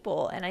of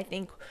people. And I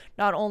think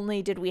not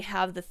only did we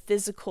have the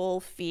physical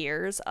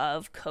fears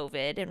of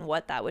COVID and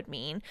what that would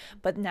mean,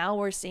 but now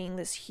we're seeing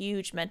this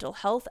huge mental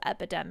health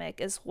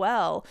epidemic as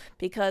well,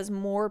 because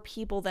more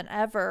people than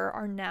ever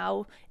are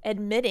now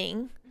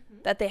admitting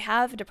that they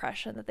have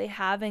depression, that they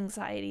have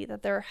anxiety,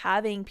 that they're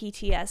having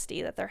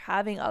PTSD, that they're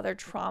having other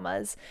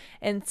traumas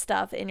and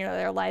stuff in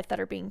their life that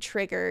are being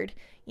triggered,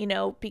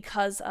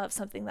 because of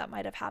something that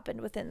might have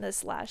happened within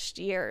this last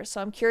year. So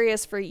I'm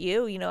curious for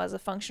you, as a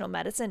functional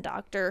medicine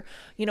doctor,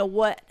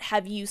 what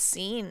have you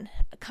seen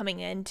coming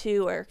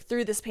into or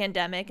through this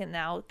pandemic, and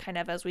now kind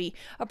of as we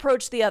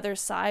approach the other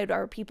side,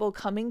 are people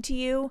coming to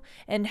you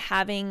and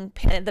having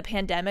the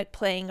pandemic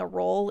playing a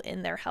role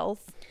in their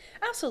health?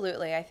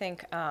 Absolutely. I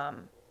think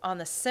in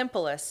the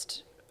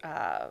simplest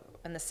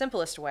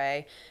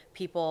way,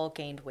 people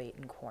gained weight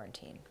in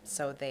quarantine,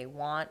 so they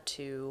want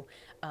to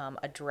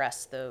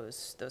address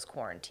those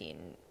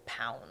quarantine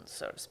pounds,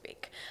 so to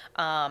speak,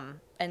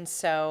 and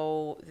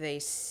so they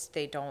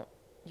don't,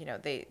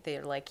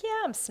 they're like,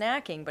 yeah, I'm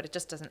snacking, but it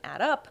just doesn't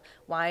add up.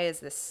 Why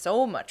is this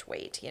so much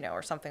weight,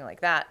 or something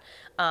like that?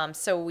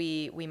 So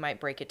we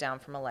might break it down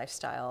from a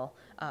lifestyle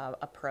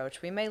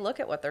approach. We may look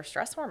at what their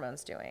stress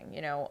hormone's doing.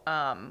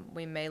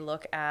 We may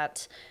look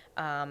at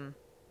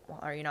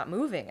are you not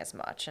moving as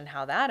much, and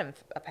how that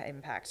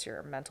impacts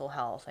your mental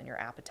health and your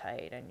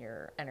appetite and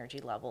your energy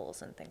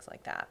levels and things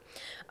like that.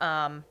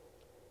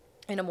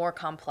 In a more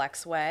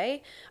complex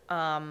way,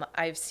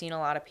 I've seen a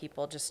lot of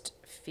people just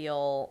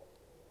feel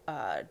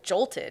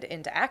jolted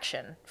into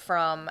action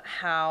from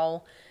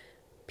how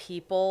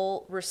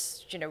people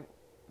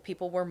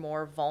were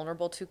more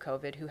vulnerable to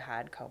COVID who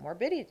had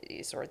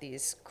comorbidities or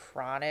these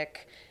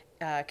chronic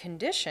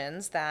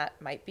conditions that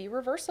might be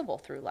reversible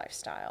through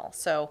lifestyle.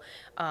 So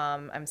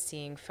I'm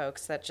seeing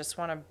folks that just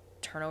want to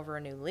turn over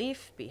a new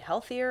leaf, be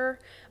healthier,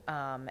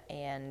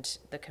 and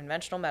the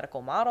conventional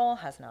medical model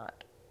has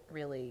not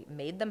really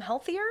made them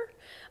healthier.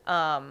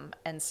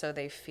 And so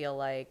they feel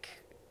like,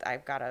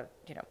 I've got to,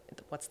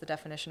 what's the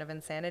definition of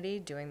insanity?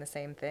 Doing the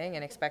same thing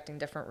and expecting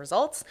different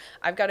results.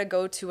 I've got to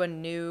go to a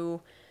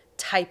new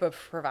type of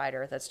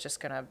provider that's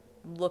just going to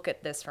look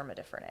at this from a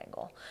different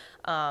angle.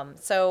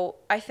 So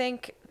I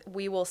think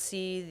we will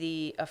see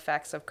the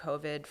effects of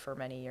COVID for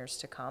many years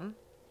to come.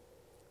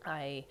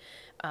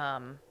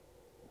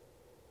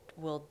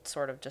 we'll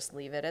sort of just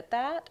leave it at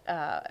that.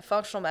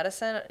 Functional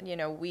medicine,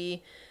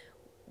 we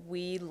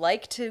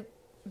like to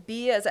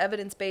be as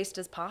evidence-based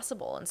as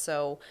possible. And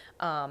so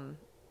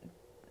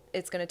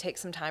it's going to take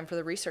some time for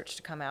the research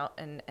to come out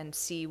and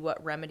see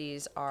what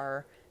remedies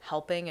are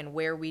helping and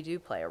where we do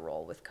play a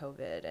role with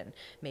COVID, and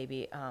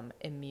maybe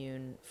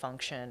immune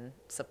function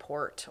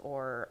support,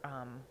 or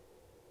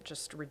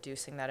just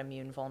reducing that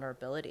immune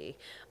vulnerability.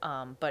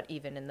 But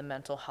even in the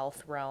mental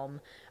health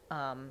realm,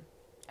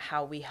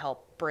 how we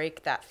help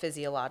break that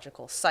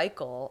physiological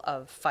cycle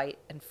of fight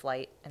and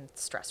flight and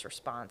stress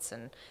response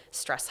and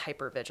stress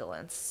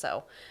hypervigilance.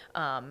 So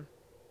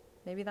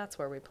maybe that's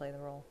where we play the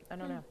role. I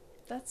don't know.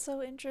 That's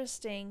so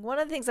interesting. One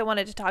of the things I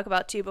wanted to talk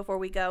about too before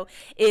we go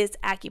is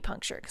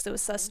acupuncture, because it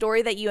was a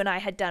story that you and I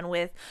had done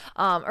with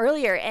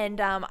earlier.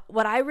 And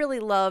what I really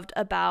loved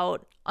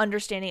about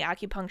understanding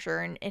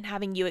acupuncture and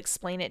having you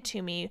explain it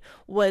to me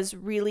was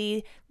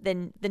really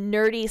the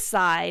nerdy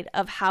side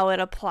of how it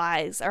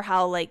applies, or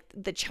how like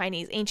the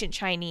ancient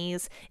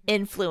Chinese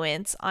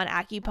influence on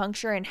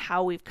acupuncture, and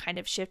how we've kind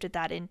of shifted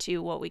that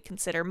into what we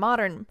consider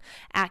modern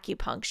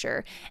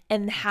acupuncture,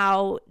 and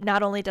how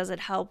not only does it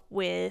help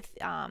with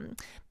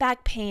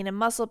back pain and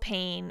muscle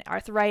pain,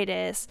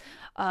 arthritis,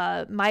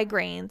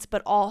 migraines,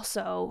 but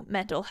also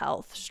mental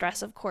health,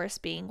 stress of course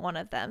being one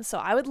of them. So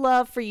I would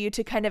love for you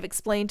to kind of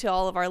explain to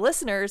all of our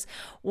listeners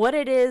what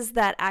it is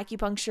that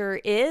acupuncture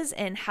is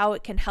and how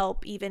it can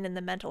help even in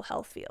the mental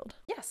health field.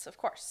 Yes, of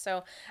course.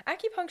 So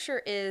acupuncture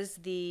is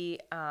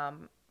the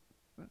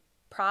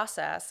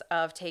process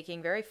of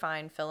taking very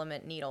fine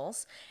filament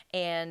needles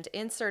and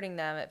inserting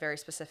them at very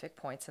specific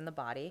points in the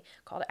body,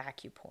 called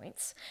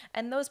acupoints.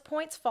 And those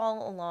points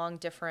fall along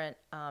different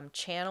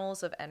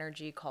channels of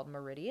energy called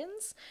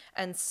meridians.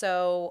 And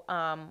so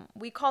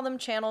we call them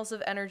channels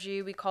of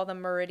energy, we call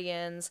them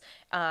meridians.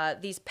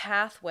 These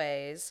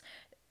pathways,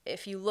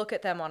 if you look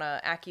at them on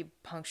an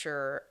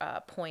acupuncture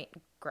point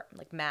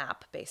like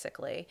map,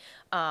 basically,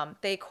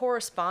 they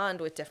correspond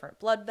with different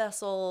blood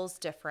vessels,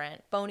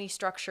 different bony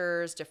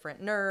structures,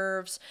 different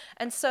nerves.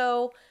 And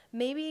so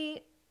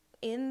maybe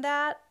in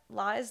that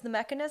lies the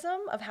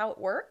mechanism of how it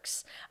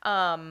works.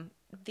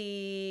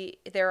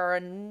 There are a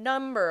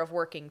number of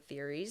working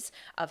theories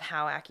of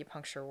how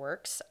acupuncture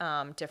works.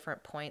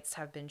 Different points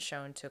have been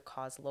shown to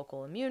cause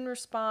local immune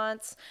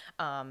response.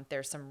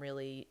 There's some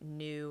really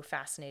new,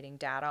 fascinating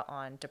data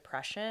on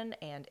depression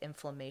and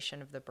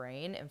inflammation of the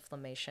brain,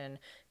 inflammation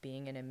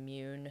being an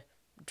immune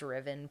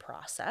driven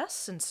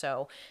process. And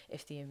so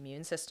if the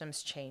immune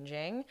system's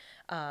changing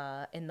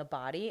in the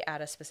body at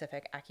a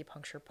specific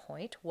acupuncture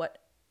point,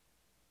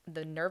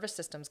 the nervous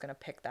system's going to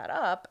pick that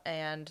up,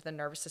 and the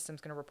nervous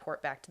system's going to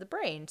report back to the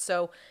brain.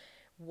 So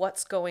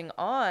what's going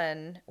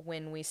on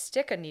when we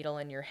stick a needle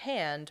in your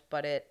hand,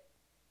 but it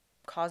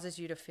causes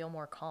you to feel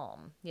more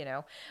calm,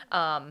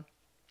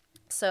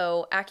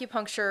 So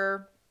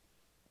acupuncture,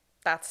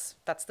 that's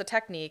the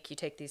technique. You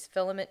take these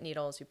filament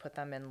needles, you put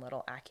them in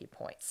little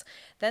acupoints.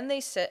 Then they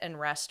sit and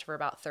rest for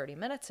about 30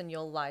 minutes, and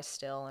you'll lie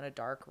still in a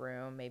dark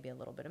room, maybe a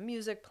little bit of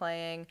music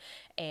playing,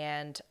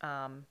 and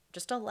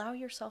just allow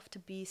yourself to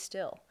be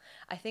still.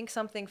 I think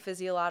something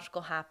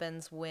physiological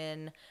happens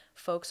when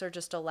folks are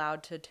just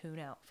allowed to tune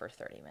out for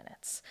 30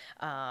 minutes.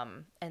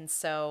 And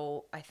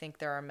so I think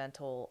there are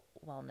mental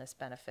wellness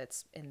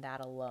benefits in that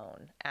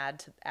alone.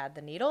 Add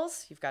the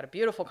needles, you've got a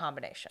beautiful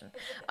combination.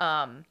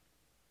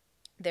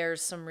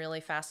 There's some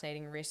really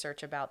fascinating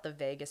research about the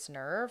vagus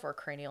nerve, or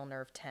cranial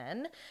nerve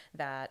 10,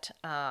 that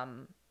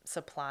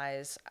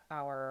supplies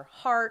our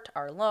heart,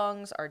 our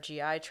lungs, our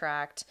GI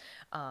tract,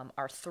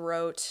 our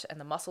throat, and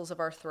the muscles of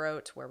our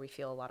throat, where we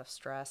feel a lot of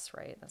stress,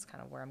 right? That's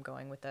kind of where I'm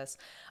going with this.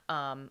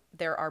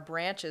 There are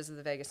branches of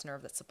the vagus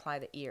nerve that supply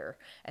the ear,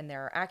 and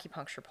there are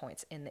acupuncture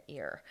points in the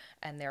ear.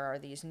 And there are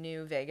these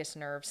new vagus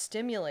nerve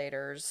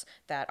stimulators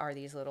that are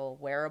these little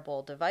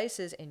wearable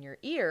devices in your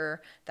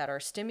ear that are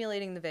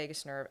stimulating the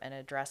vagus nerve and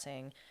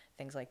addressing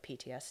things like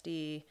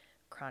PTSD,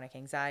 chronic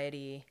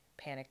anxiety,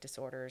 panic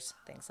disorders,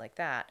 things like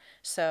that.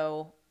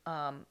 So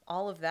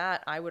all of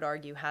that, I would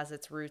argue, has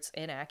its roots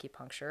in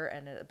acupuncture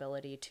and an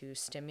ability to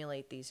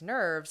stimulate these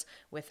nerves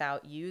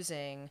without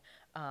using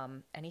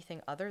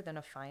anything other than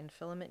a fine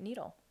filament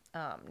needle.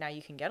 Now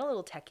you can get a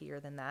little techier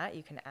than that.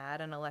 You can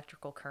add an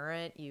electrical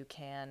current. You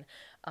can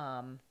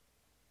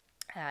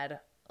add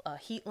a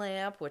heat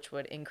lamp, which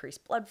would increase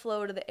blood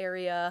flow to the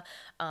area.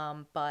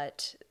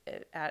 But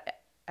at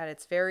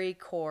its very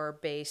core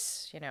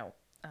base,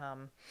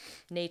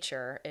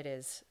 nature, it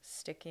is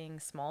sticking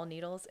small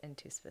needles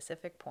into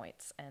specific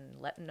points and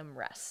letting them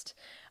rest.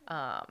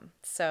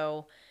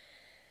 So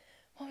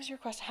what was your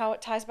question? How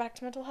it ties back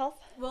to mental health?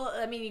 Well,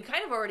 I mean, you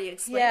kind of already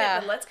explained it,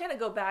 but let's kind of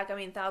go back. I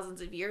mean,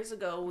 thousands of years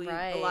ago,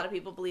 a lot of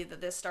people believe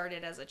that this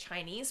started as a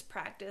Chinese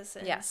practice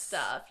and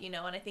stuff, and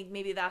I think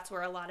maybe that's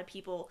where a lot of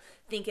people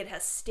think it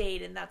has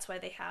stayed, and that's why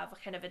they have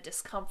kind of a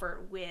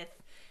discomfort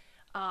with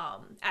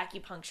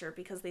acupuncture,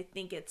 because they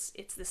think it's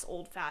this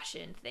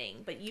old-fashioned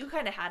thing. But you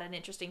kind of had an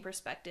interesting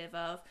perspective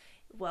of,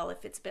 well,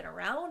 if it's been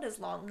around as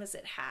long as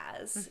it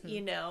has,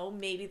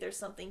 maybe there's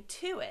something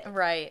to it,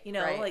 right?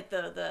 Like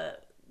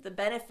the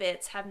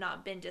benefits have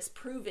not been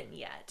disproven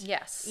yet.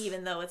 Yes.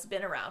 Even though it's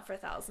been around for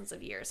thousands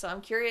of years. So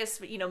I'm curious,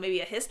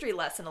 maybe a history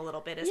lesson a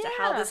little bit as to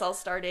how this all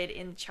started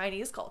in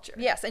Chinese culture.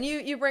 Yes, and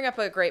you bring up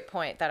a great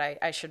point that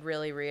I should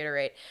really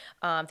reiterate.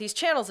 These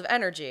channels of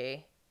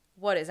energy,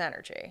 what is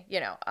energy?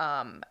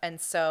 And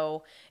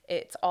so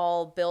it's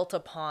all built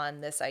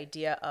upon this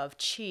idea of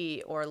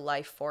qi, or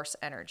life force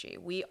energy.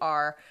 We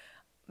are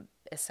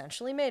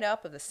essentially made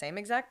up of the same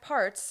exact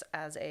parts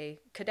as a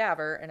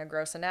cadaver in a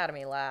gross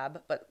anatomy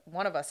lab, but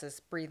one of us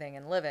is breathing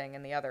and living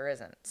and the other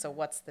isn't. So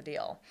what's the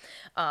deal?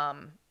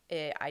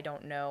 I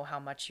don't know how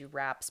much you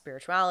wrap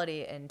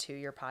spirituality into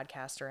your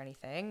podcast or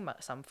anything.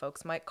 Some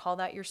folks might call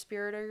that your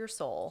spirit or your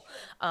soul.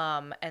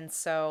 And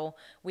so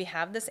we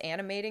have this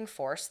animating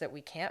force that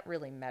we can't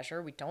really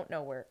measure. We don't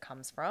know where it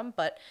comes from,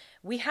 but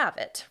we have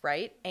it,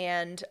 right?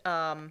 And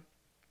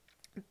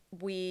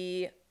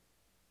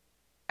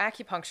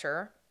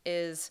acupuncture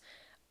is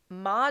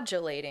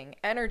modulating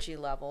energy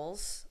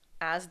levels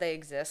as they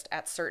exist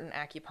at certain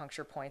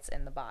acupuncture points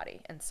in the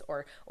body, and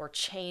or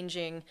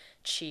changing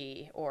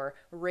qi, or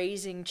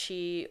raising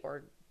qi,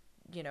 or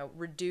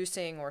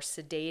reducing or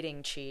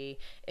sedating qi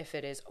if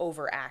it is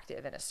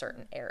overactive in a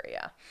certain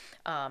area.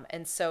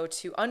 And so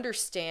to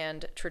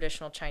understand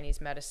traditional Chinese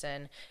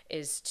medicine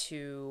is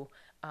to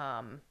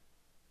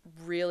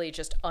really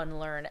just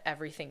unlearn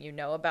everything you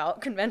know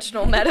about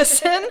conventional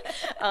medicine.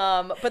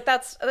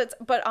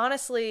 But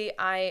honestly,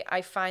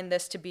 I find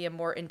this to be a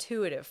more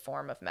intuitive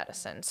form of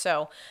medicine.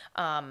 So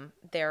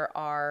there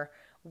are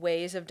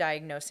ways of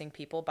diagnosing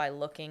people by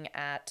looking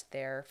at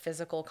their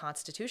physical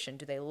constitution.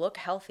 Do they look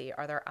healthy?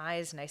 Are their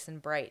eyes nice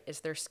and bright? Is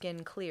their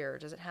skin clear?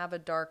 Does it have a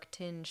dark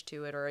tinge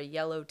to it or a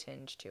yellow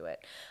tinge to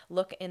it?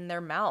 Look in their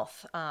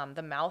mouth.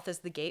 The mouth is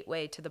the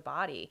gateway to the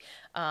body.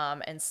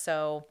 And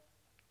so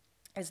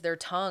is their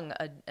tongue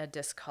a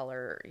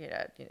discolor?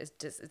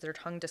 Is their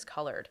tongue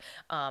discolored?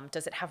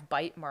 Does it have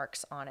bite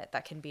marks on it?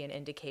 That can be an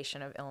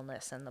indication of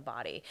illness in the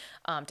body.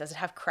 Does it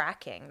have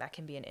cracking? That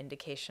can be an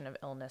indication of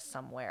illness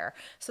somewhere.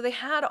 So they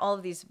had all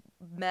of these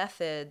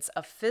methods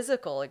of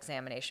physical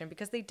examination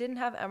because they didn't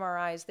have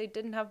MRIs, they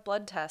didn't have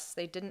blood tests,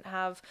 they didn't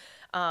have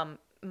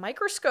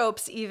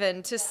microscopes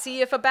even to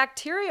see if a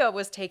bacteria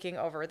was taking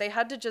over. They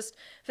had to just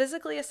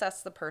physically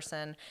assess the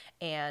person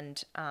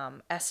and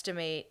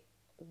estimate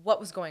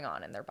what was going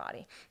on in their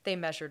body. They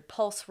measured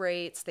pulse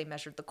rates, they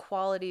measured the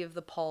quality of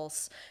the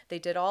pulse, they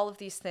did all of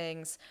these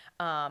things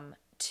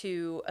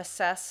to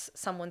assess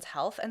someone's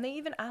health, and they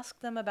even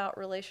asked them about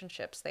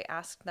relationships. They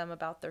asked them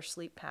about their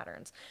sleep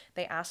patterns.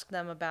 They asked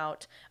them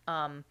about,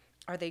 are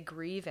they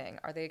grieving?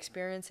 Are they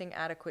experiencing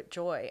adequate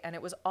joy? And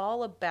it was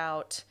all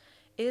about,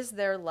 is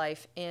their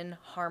life in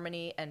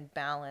harmony and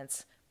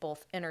balance,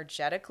 both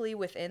energetically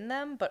within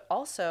them, but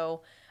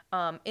also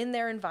in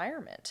their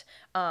environment.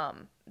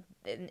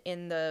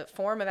 In the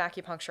form of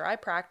acupuncture I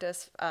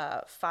practice,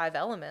 5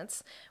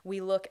 elements, we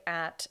look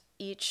at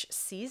each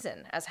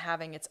season as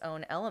having its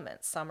own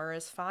elements. Summer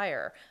is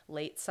fire,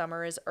 late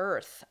summer is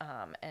earth,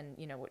 and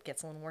it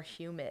gets a little more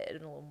humid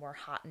and a little more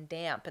hot and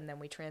damp, and then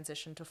we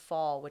transition to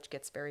fall, which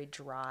gets very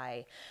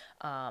dry.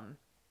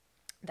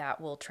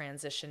 That will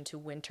transition to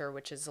winter,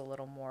 which is a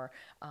little more,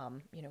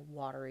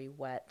 watery,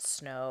 wet,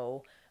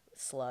 snow,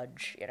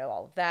 sludge,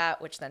 all of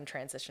that, which then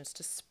transitions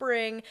to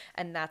spring,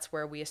 and that's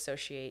where we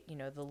associate,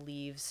 the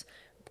leaves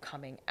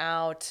coming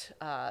out.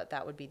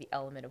 That would be the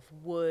element of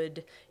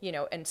wood,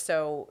 and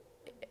so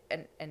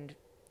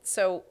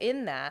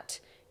in that,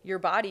 your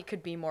body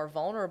could be more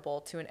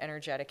vulnerable to an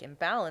energetic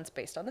imbalance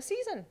based on the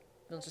season.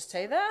 We'll just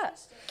say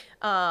that.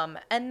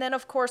 And then,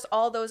 of course,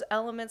 all those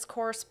elements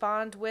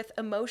correspond with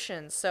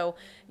emotions. So,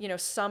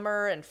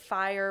 summer and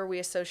fire, we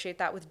associate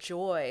that with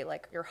joy,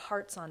 like your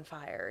heart's on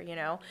fire,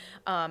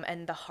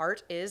 and the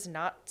heart is,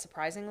 not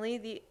surprisingly,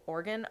 the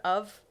organ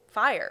of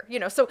fire,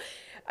 So,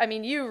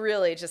 you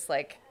really just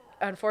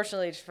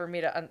unfortunately, for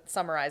me to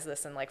summarize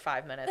this in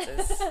 5 minutes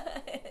is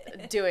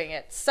doing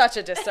it such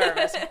a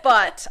disservice,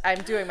 but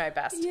I'm doing my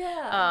best.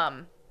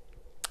 Yeah.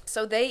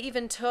 So they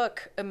even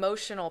took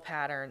emotional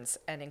patterns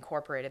and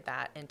incorporated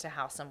that into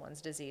how someone's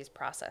disease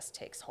process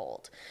takes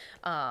hold.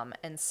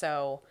 And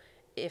so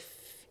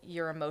if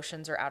your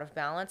emotions are out of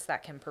balance,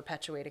 that can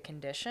perpetuate a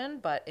condition.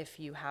 But if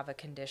you have a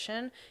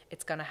condition,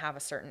 it's going to have a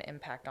certain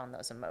impact on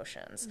those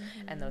emotions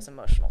and those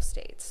emotional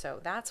states. So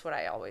that's what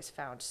I always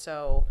found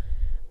so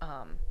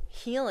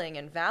healing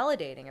and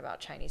validating about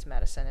Chinese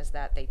medicine, is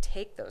that they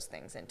take those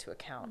things into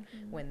account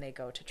when they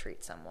go to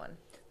treat someone.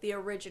 The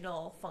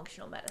original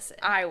functional medicine.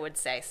 I would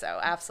say so.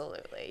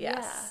 Absolutely. Yes.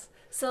 Yeah.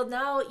 So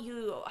now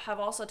you have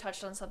also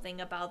touched on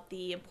something about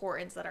the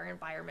importance that our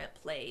environment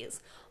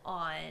plays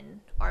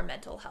on our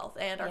mental health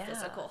and our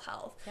physical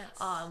health.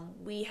 Yes.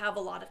 We have a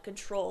lot of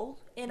control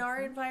in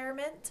our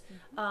environment.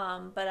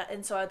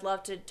 And so I'd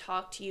love to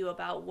talk to you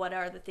about what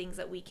are the things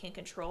that we can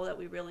control that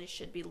we really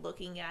should be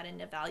looking at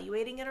and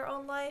evaluating in our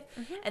own life.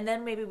 And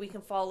then maybe we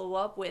can follow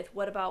up with,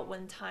 what about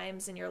when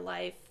times in your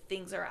life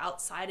things are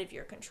outside of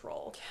your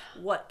control.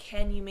 What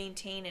can you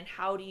maintain, and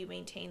how do you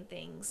maintain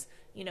things,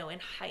 in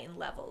heightened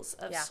levels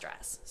of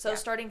stress? So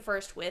starting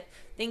first with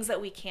things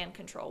that we can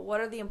control. What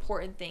are the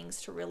important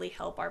things to really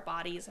help our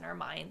bodies and our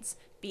minds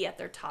be at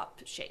their top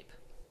shape?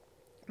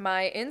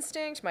 My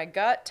instinct, my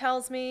gut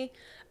tells me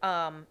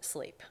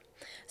sleep.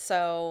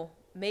 So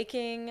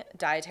making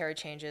dietary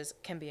changes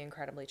can be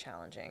incredibly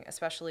challenging,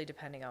 especially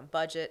depending on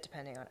budget,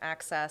 depending on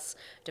access,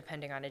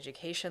 depending on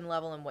education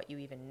level and what you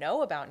even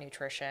know about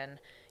nutrition.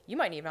 You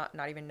might even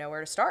not even know where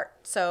to start.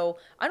 So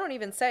I don't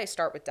even say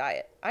start with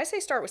diet. I say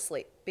start with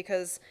sleep,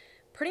 because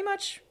pretty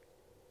much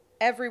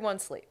everyone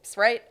sleeps,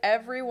 right?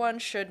 Everyone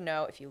should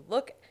know. If you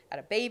look at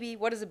a baby,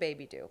 what does a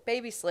baby do?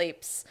 Baby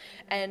sleeps.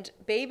 And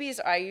babies,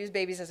 I use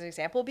babies as an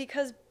example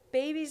because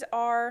babies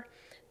are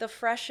the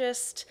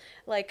freshest,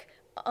 like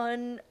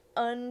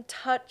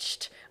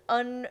untouched,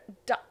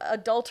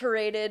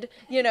 unadulterated,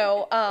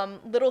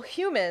 little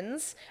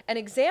humans and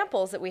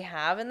examples that we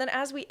have. And then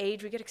as we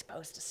age, we get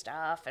exposed to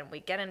stuff and we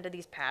get into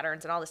these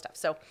patterns and all this stuff.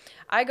 So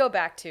I go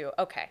back to,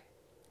 okay,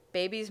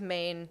 baby's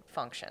main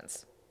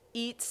functions: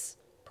 eats,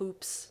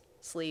 poops,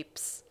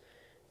 sleeps,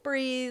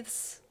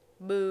 breathes,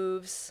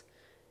 moves,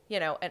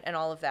 and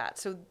all of that.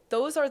 So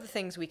those are the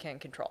things we can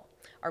control.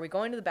 Are we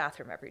going to the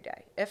bathroom every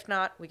day? If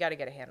not, we got to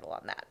get a handle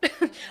on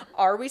that.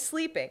 Are we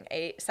sleeping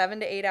 7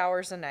 to 8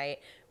 hours a night,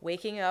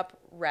 waking up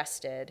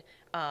rested?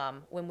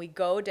 When we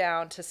go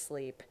down to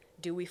sleep,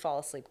 do we fall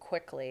asleep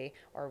quickly,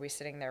 or are we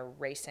sitting there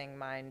racing,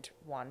 mind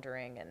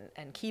wandering,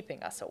 and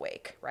keeping us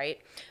awake,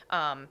 right?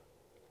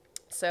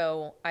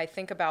 So I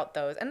think about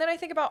those. And then I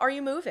think about, are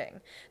you moving?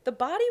 The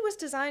body was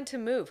designed to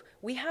move.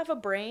 We have a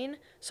brain,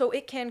 so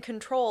it can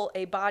control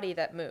a body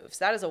that moves.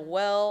 That is a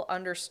well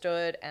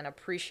understood and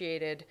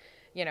appreciated,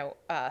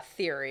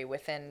 theory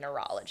within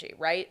neurology,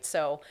 right?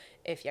 So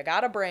if you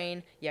got a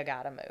brain, you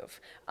got to move.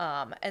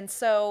 And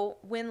so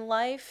when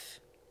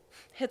life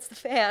hits the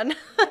fan,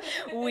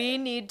 we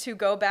need to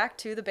go back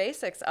to the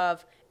basics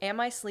of, am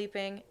I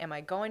sleeping? Am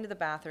I going to the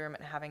bathroom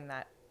and having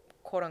that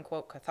quote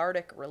unquote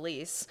cathartic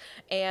release?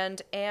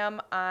 And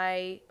am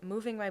I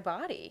moving my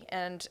body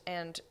and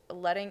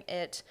letting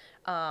it,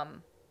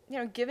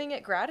 giving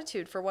it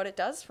gratitude for what it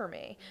does for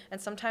me? And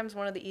sometimes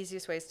one of the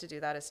easiest ways to do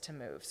that is to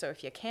move. So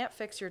if you can't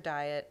fix your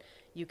diet,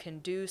 you can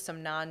do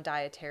some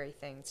non-dietary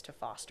things to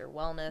foster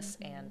wellness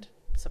and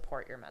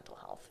support your mental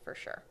health, for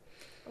sure.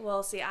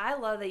 Well, see, I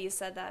love that you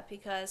said that,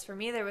 because for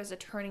me there was a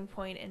turning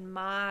point in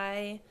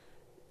my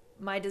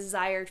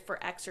desire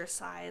for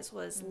exercise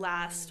was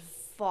last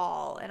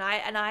fall, and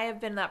I have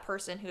been that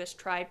person who has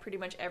tried pretty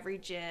much every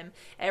gym,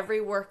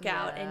 every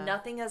workout, and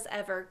nothing has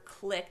ever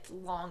clicked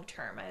long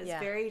term. I was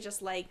very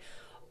just like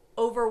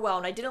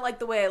overwhelmed. I didn't like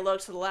the way I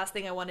looked, so the last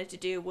thing I wanted to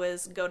do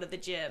was go to the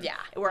gym,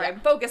 where I'm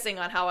focusing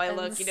on how I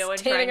look, and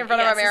standing in front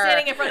of a mirror,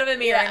 standing in front of a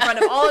mirror, in front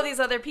of all of these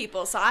other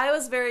people. So I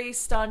was very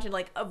staunch in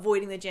like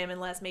avoiding the gym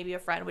unless maybe a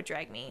friend would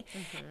drag me.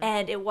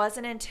 And it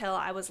wasn't until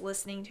I was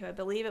listening to, I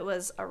believe it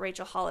was a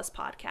Rachel Hollis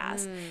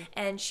podcast,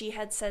 and she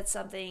had said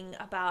something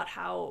about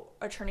how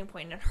a turning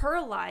point in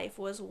her life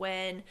was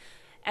when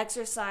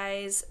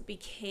exercise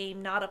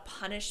became not a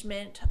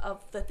punishment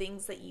of the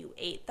things that you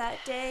ate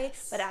that day,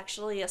 but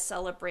actually a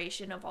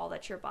celebration of all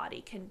that your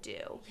body can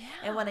do.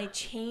 And when I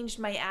changed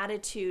my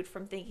attitude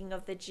from thinking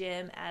of the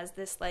gym as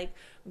this like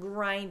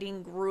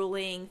grinding,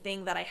 grueling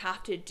thing that I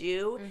have to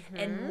do,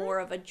 and more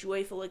of a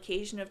joyful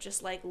occasion of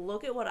just like,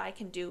 look at what I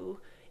can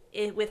do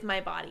with my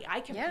body.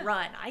 I can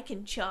run, I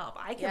can jump,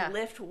 I can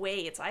lift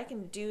weights, I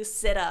can do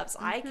sit-ups,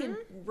 I can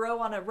row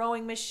on a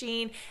rowing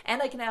machine,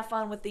 and I can have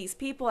fun with these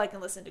people, I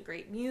can listen to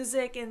great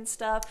music and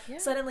stuff.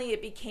 Suddenly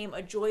it became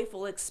a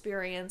joyful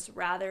experience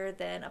rather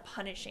than a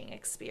punishing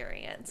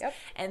experience.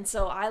 And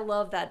so I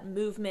love that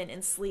movement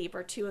and sleep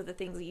are two of the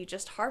things that you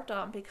just harped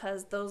on,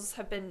 because those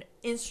have been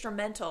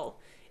instrumental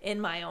in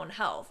my own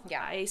health.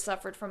 I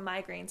suffered from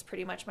migraines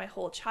pretty much my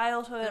whole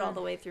childhood, all the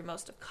way through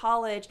most of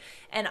college.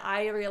 And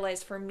I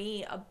realized for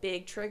me, a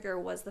big trigger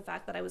was the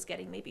fact that I was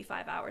getting maybe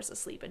 5 hours of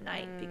sleep a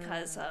night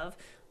because of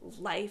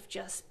life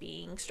just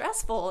being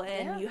stressful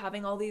and you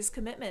having all these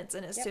commitments.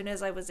 And as soon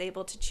as I was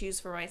able to choose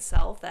for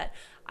myself that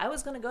I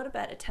was going to go to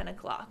bed at 10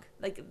 o'clock,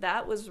 like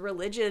that was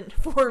religion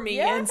for me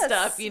and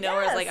stuff,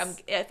 where it's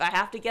like, if I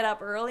have to get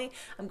up early,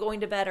 I'm going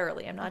to bed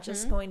early. I'm not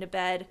just going to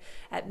bed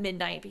at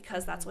midnight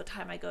because that's what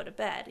time I go to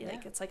bed.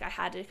 Like, it's like I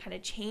had to kind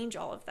of change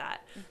all of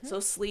that.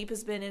 So sleep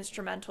has been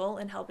instrumental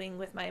in helping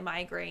with my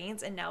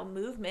migraines, and now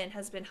movement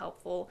has been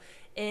helpful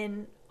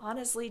in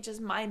honestly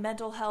just my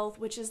mental health,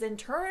 which is in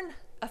turn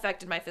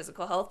affected my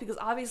physical health, because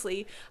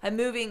obviously I'm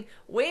moving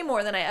way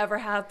more than I ever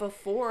have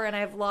before, and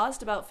I've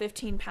lost about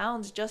 15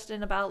 pounds just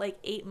in about like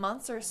 8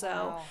 months or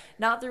so.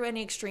 Not through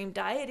any extreme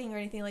dieting or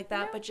anything like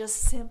that, but just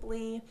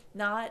simply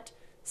not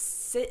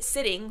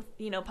sitting,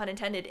 pun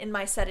intended, in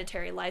my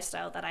sedentary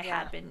lifestyle that I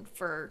had been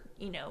for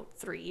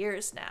 3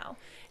 years now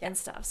and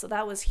stuff. So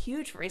that was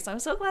huge for me, so I'm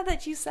so glad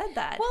that you said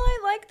that. Well, I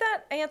like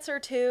that answer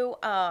too.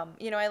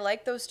 I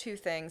like those two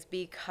things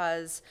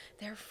because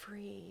they're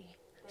free.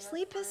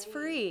 Sleep is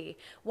free.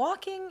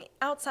 Walking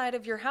outside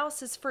of your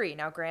house is free.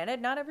 Now, granted,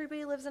 not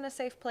everybody lives in a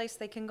safe place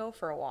they can go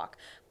for a walk,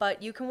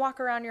 but you can walk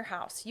around your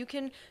house. You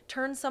can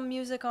turn some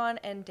music on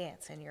and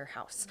dance in your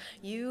house.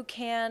 You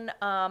can,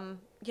 and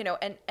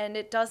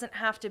it doesn't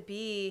have to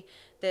be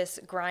this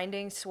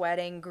grinding,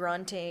 sweating,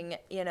 grunting,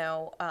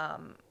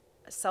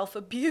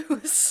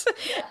 self-abuse.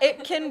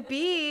 It can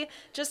be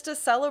just a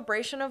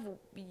celebration of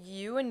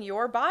you and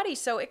your body.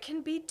 So it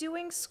can be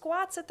doing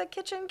squats at the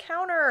kitchen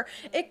counter.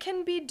 It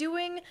can be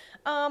doing,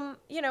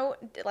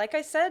 like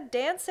I said,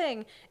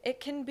 dancing. It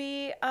can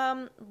be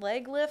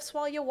leg lifts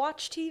while you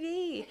watch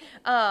TV.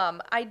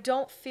 I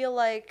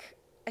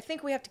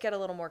think we have to get a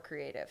little more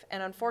creative.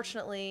 And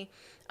unfortunately,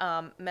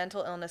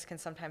 mental illness can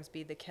sometimes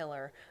be the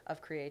killer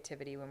of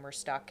creativity when we're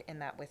stuck in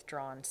that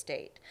withdrawn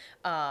state.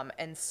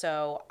 And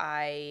so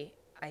I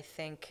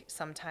think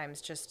sometimes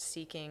just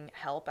seeking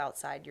help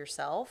outside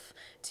yourself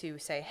to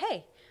say,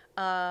 hey,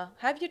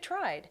 have you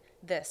tried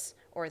this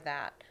or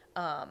that,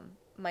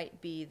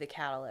 might be the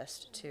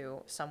catalyst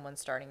to someone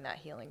starting that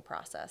healing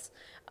process.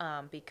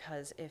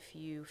 Because if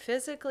you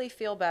physically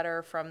feel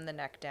better from the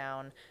neck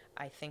down,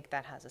 I think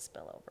that has a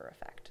spillover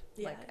effect.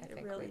 Yeah, I think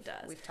it really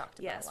does. We've talked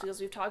about yes, because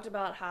we've talked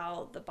about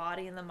how the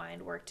body and the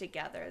mind work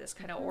together. This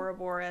kind of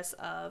Ouroboros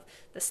of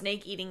the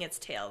snake eating its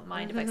tail.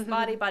 Mind affects the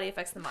body, body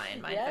affects the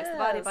mind. Mind affects the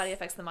body, body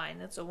affects the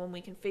mind. And so when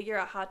we can figure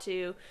out how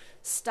to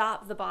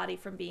stop the body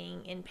from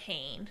being in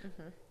pain,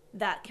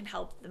 that can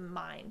help the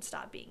mind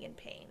stop being in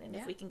pain. And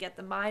if we can get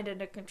the mind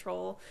under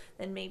control,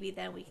 then maybe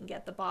then we can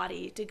get the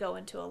body to go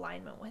into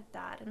alignment with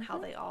that and how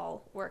they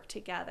all work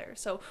together.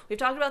 So we've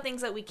talked about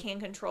things that we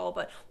can control,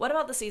 but what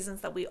about the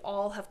seasons that we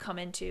all have come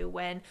into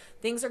when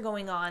things are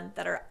going on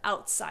that are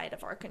outside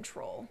of our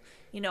control?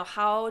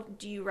 How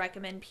do you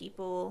recommend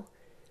people,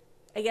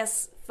 I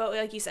guess,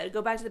 like you said,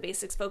 go back to the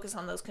basics, focus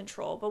on those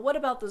control. But what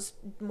about those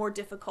more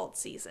difficult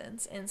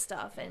seasons and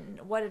stuff? And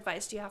what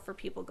advice do you have for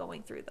people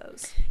going through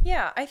those?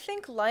 Yeah, I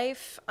think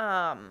life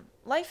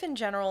in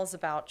general is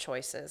about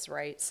choices,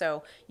 right?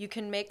 So you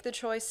can make the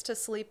choice to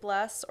sleep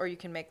less, or you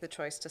can make the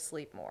choice to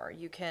sleep more.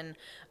 You can,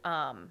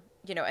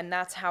 and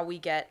that's how we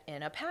get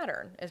in a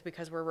pattern, is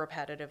because we're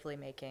repetitively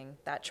making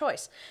that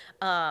choice.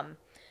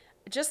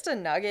 Just a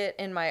nugget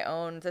in my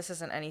own, this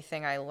isn't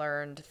anything I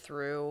learned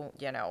through,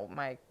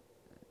 my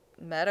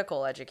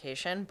medical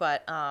education,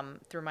 but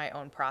through my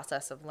own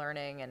process of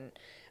learning and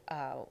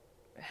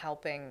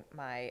helping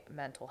my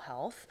mental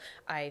health,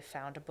 I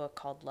found a book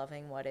called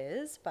Loving What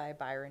Is by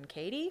Byron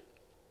Katie.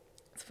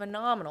 It's a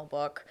phenomenal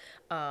book,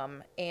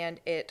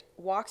 and it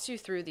walks you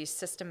through the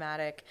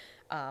systematic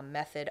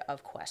method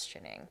of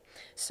questioning.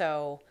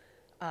 So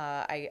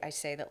I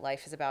say that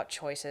life is about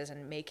choices,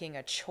 and making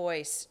a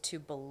choice to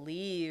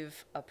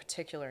believe a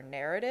particular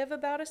narrative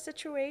about a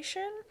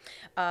situation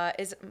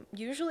is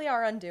usually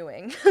our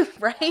undoing,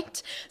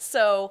 right?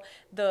 So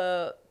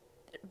the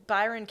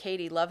Byron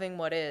Katie, Loving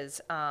What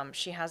Is,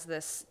 she has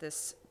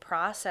this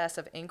process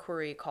of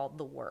inquiry called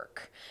the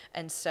work.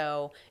 And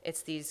so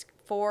it's these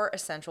 4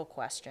 essential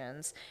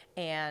questions,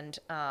 and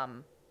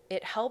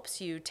it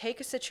helps you take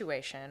a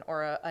situation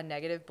or a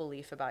negative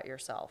belief about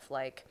yourself,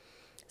 like,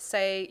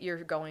 say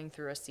you're going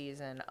through a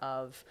season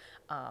of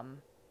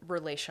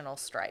relational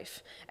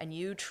strife and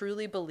you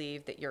truly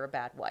believe that you're a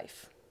bad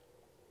wife.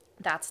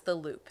 That's the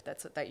loop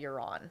that you're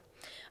on.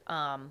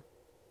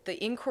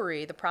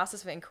 The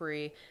process of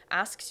inquiry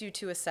asks you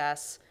to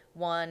assess,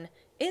 1,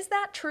 is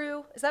that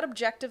true? Is that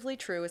objectively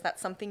true? Is that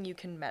something you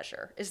can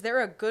measure? Is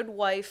there a good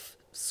wife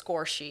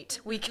score sheet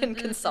we can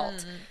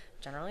consult?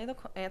 Generally, the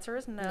answer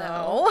is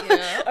no.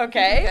 Yeah.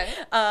 Okay.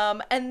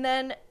 And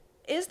then,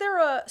 is there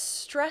a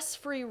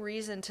stress-free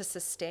reason to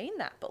sustain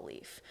that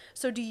belief?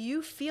 So do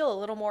you feel a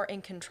little more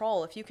in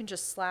control if you can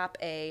just slap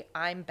a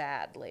 "I'm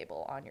bad"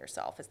 label on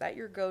yourself? Is that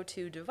your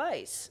go-to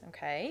device?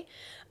 Okay.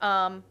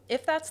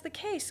 If that's the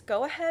case,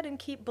 go ahead and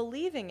keep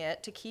believing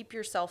it to keep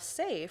yourself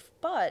safe,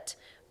 but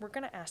we're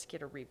going to ask you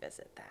to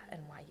revisit that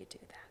and why you do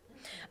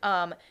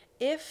that.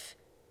 If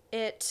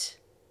it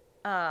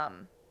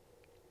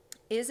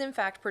is in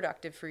fact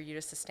productive for you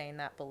to sustain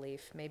that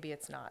belief, maybe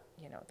it's not,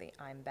 the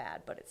 "I'm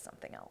bad," but it's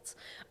something else,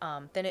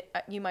 then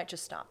you might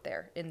just stop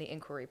there in the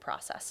inquiry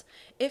process.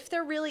 If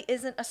there really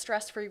isn't a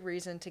stress-free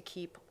reason to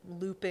keep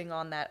looping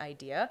on that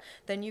idea,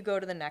 then you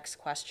go to the next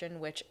question,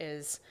 which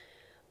is,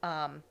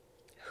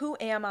 who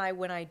am I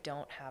when I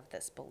don't have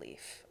this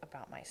belief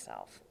about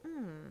myself?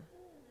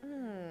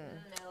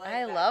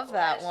 I love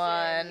that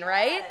one,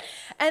 right?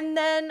 And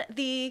then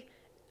the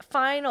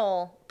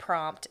final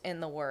prompt in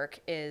the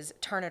work is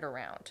turn it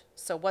around.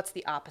 So what's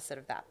the opposite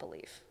of that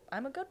belief?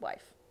 I'm a good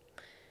wife.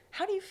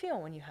 How do you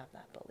feel when you have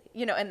that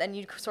belief? And then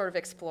you sort of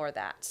explore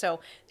that.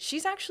 So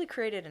she's actually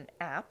created an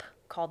app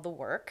called The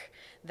Work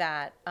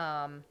that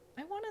I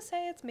want to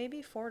say it's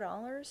maybe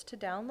 $4 to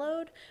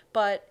download,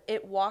 but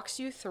it walks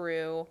you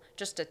through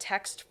just a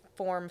text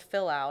form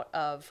fill out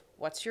of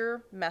what's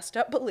your messed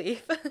up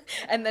belief,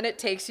 and then it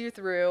takes you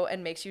through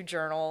and makes you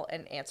journal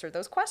and answer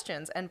those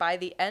questions. And by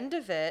the end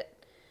of it,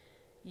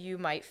 you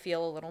might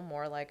feel a little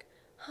more like,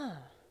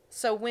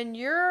 So when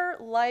your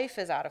life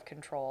is out of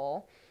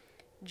control,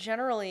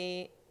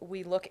 generally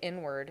we look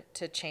inward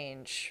to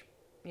change,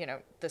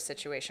 the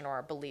situation or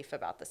our belief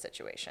about the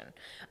situation.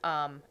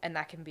 And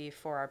that can be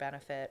for our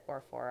benefit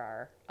or for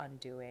our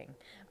undoing.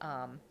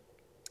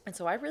 And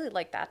so I really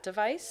like that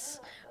device,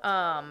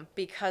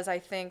 because I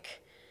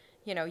think,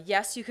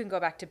 yes, you can go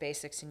back to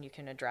basics and you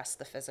can address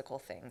the physical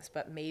things,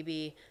 but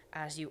maybe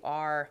as you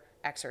are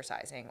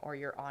exercising or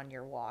you're on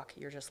your walk,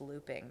 you're just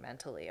looping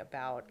mentally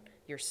about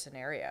your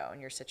scenario and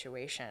your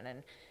situation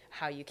and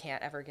how you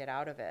can't ever get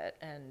out of it.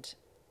 And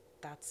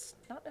that's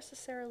not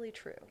necessarily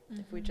true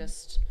if we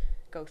just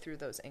go through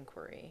those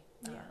inquiry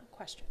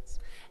questions.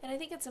 And I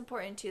think it's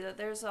important too that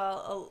there's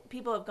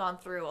people have gone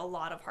through a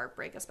lot of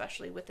heartbreak,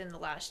 especially within the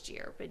last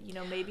year. But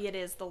maybe it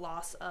is the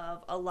loss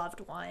of a loved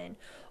one,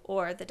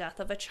 or the death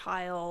of a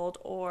child,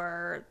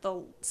 or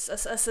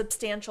a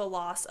substantial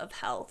loss of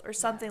health, or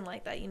something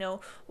like that.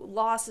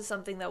 Loss is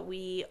something that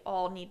we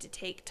all need to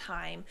take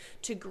time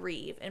to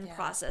grieve and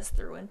process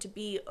through, and to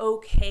be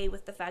okay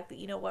with the fact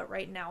that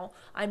right now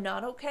I'm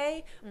not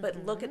okay,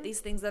 but look at these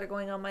things that are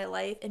going on in my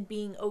life, and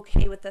being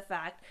okay with the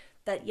fact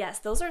that yes,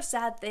 those are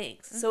sad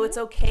things. So it's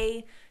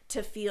okay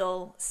to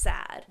feel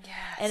sad.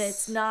 Yes. And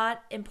it's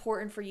not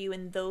important for you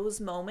in those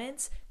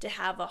moments to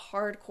have a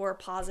hardcore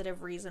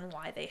positive reason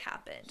why they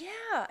happened.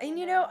 Yeah. And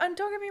and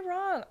don't get me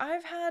wrong,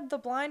 I've had the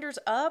blinders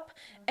up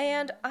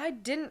and I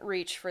didn't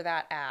reach for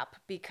that app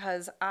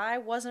because I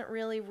wasn't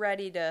really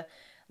ready to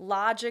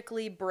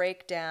logically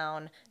break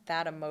down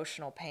that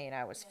emotional pain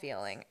I was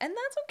feeling. And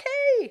that's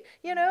okay,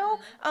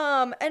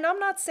 and I'm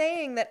not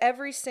saying that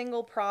every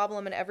single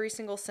problem and every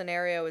single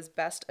scenario is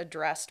best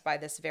addressed by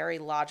this very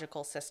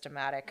logical,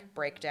 systematic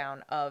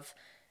breakdown of,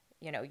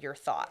 your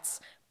thoughts.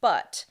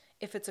 But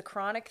if it's a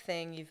chronic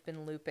thing you've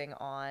been looping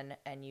on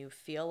and you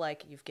feel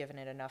like you've given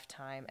it enough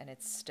time and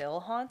it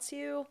still haunts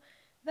you,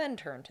 then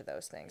turn to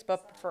those things.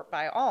 But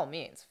by all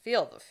means,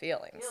 feel the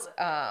feelings,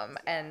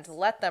 and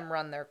let them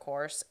run their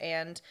course.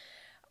 And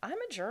I'm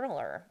a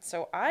journaler,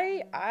 so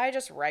I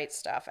just write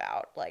stuff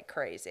out like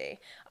crazy.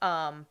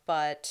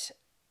 But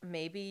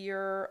maybe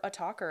you're a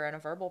talker and a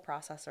verbal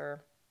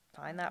processor.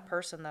 Find that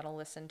person that'll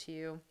listen to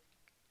you.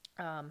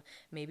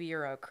 Maybe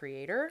you're a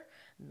creator,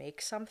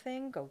 make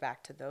something, go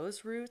back to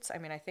those roots. I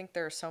mean, I think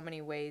there are so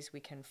many ways we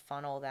can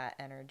funnel that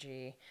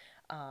energy,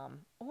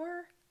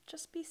 or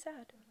just be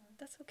sad.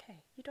 That's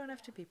okay. You don't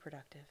have to be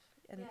productive,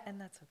 and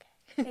that's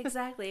okay.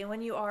 Exactly. And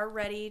when you are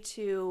ready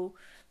to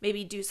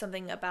maybe do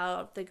something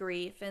about the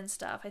grief and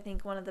stuff, I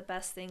think one of the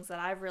best things that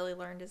I've really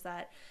learned is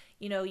that,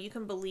 you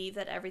can believe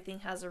that everything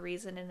has a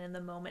reason, and in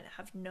the moment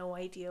have no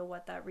idea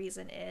what that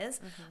reason is.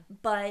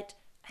 But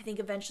I think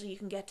eventually you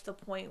can get to the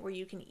point where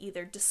you can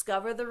either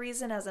discover the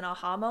reason as an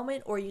aha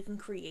moment, or you can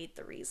create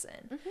the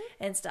reason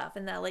and stuff.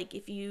 And that,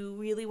 if you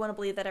really want to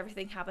believe that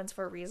everything happens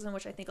for a reason,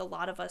 which I think a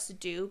lot of us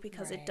do,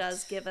 because it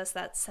does give us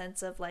that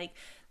sense of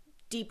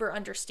deeper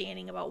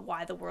understanding about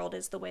why the world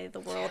is the way the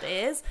world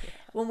is,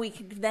 when we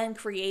can then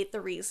create the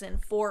reason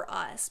for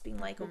us,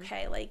 being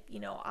okay,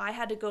 I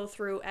had to go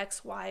through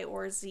X, Y,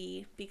 or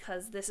Z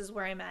because this is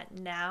where I'm at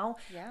now.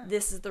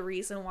 This is the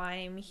reason why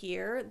I'm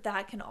here.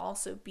 That can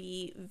also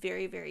be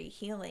very, very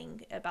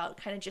healing about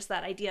kind of just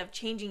that idea of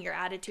changing your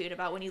attitude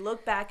about when you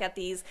look back at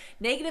these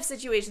negative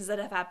situations that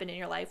have happened in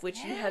your life, which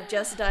you have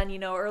just done,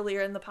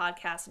 earlier in the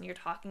podcast, and you're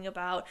talking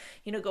about,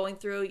 going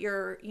through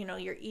your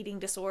eating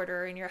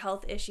disorder and your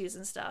health issues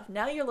and stuff.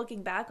 Now you're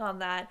looking back on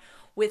that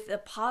with a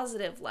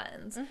positive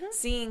lens,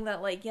 seeing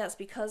that yes,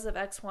 because of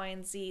X, Y,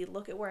 and Z,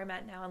 look at where I'm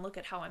at now and look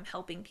at how I'm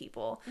helping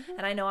people.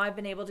 And I know I've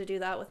been able to do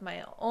that with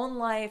my own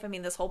life. I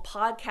mean, this whole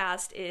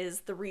podcast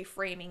is the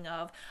reframing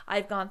of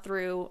I've gone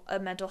through a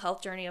mental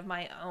health journey of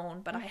my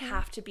own, but I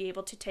have to be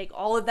able to take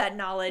all of that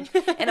knowledge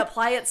and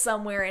apply it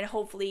somewhere, and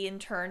hopefully in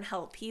turn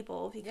help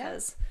people,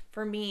 because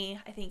for me,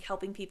 I think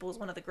helping people is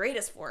one of the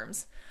greatest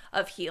forms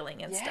of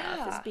healing and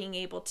stuff, is being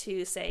able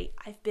to say,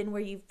 I've been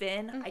where you've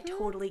been. I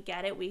totally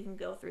get it. We can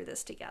go through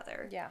this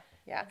together. Yeah.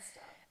 And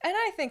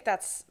I think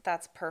that's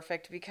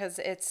perfect, because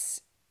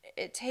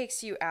it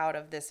takes you out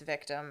of this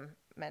victim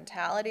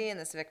mentality and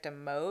this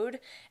victim mode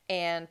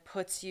and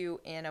puts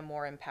you in a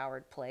more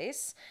empowered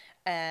place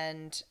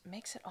and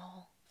makes it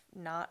all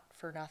not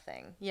for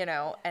nothing,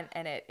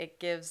 and it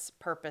gives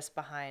purpose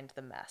behind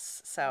the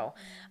mess. So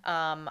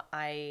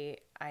I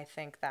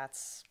think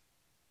that's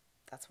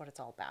what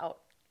it's all about.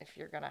 If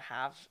you're gonna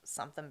have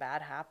something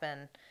bad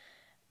happen,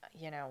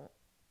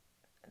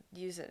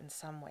 use it in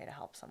some way to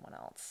help someone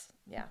else.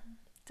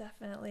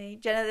 Definitely.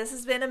 Jenna, this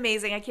has been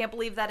amazing. I can't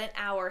believe that an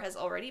hour has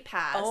already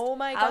passed. Oh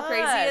my gosh. How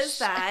crazy is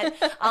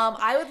that?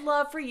 I would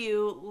love for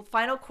you,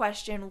 final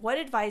question, what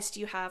advice do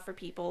you have for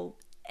people?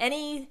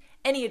 Any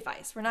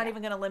advice? We're not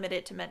even going to limit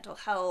it to mental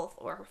health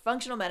or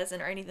functional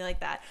medicine or anything like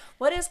that.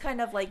 What is kind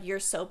of your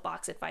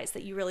soapbox advice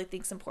that you really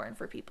think is important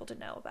for people to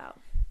know about?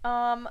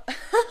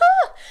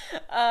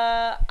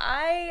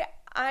 I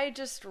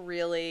just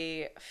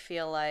really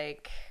feel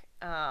like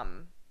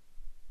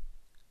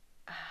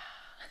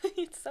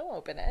it's so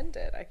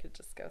open-ended. I could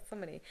just go so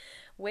many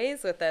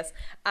ways with this.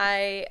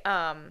 I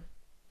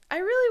I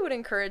really would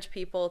encourage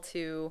people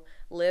to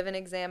live an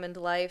examined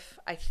life.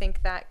 I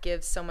think that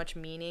gives so much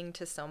meaning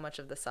to so much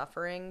of the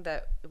suffering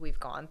that we've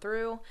gone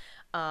through,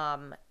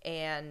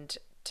 and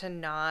to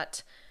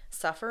not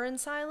suffer in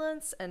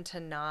silence and to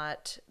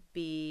not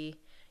be...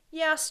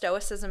 Yeah,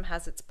 stoicism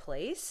has its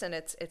place, and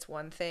it's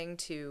one thing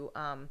to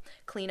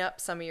clean up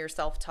some of your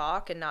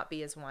self-talk and not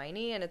be as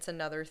whiny, and it's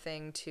another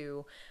thing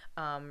to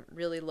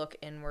really look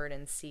inward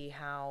and see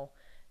how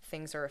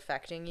things are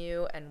affecting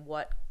you and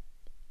what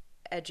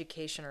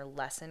education or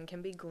lesson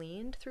can be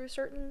gleaned through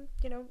certain,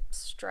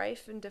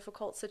 strife and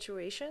difficult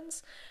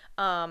situations.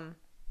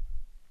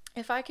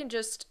 If I can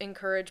just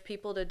encourage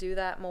people to do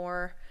that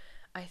more,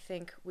 I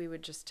think we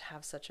would just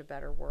have such a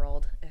better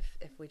world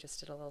if we just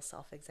did a little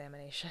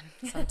self-examination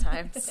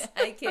sometimes.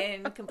 I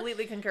can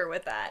completely concur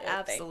with that. Yeah,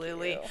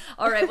 absolutely. thank you.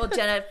 All right. Well,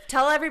 Jenna,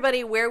 tell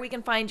everybody where we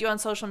can find you on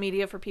social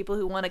media for people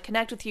who want to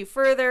connect with you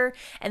further.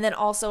 And then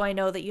also, I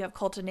know that you have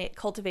Cultivate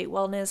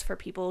Wellness for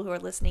people who are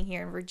listening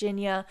here in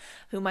Virginia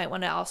who might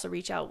want to also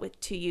reach out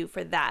to you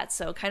for that.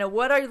 So kind of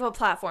what are the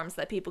platforms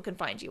that people can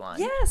find you on?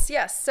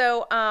 Yes.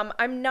 So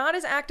I'm not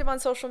as active on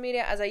social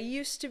media as I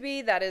used to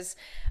be. That is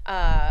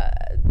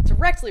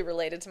directly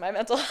related to my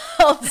mental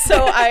health. So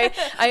I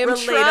am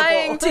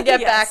trying to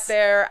get back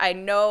there. I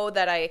know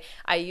that I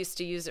used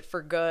to use it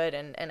for good,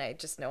 and I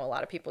just know a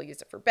lot of people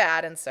use it for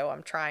bad. And so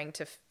I'm trying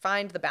to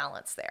find the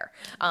balance there.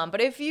 But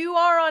if you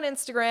are on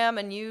Instagram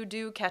and you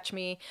do catch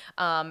me,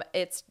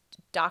 it's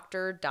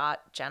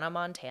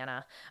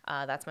dr.jennamontana.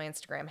 That's my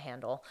Instagram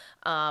handle.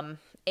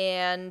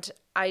 And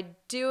I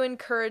do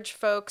encourage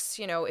folks,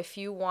 if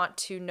you want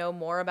to know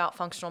more about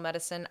functional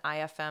medicine,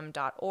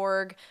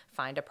 ifm.org,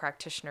 find a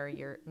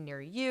practitioner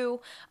near you.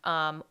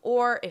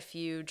 Or if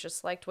you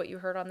just liked what you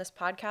heard on this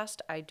podcast,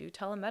 I do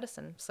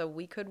telemedicine. So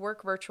we could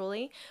work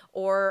virtually,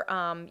 or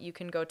you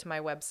can go to my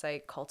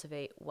website,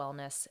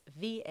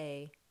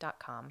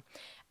 cultivatewellnessva.com,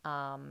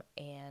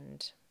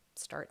 and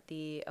start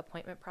the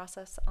appointment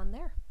process on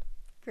there.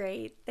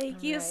 Great.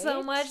 Thank you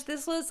so much.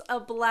 This was a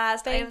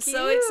blast. I am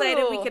so you.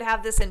 excited we could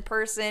have this in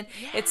person.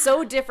 Yeah. It's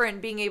so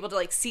different being able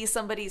to see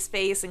somebody's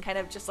face and kind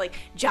of just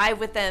jive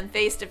with them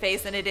face to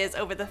face than it is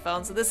over the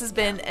phone. So this has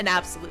been an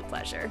absolute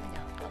pleasure.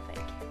 Oh,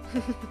 thank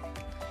you.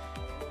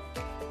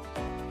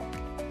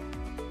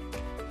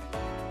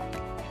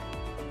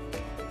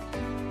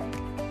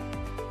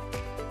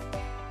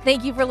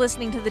 Thank you for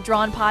listening to the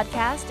Drawn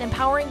Podcast,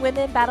 empowering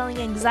women battling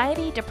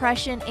anxiety,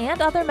 depression,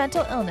 and other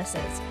mental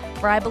illnesses.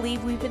 For I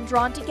believe we've been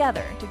drawn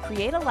together to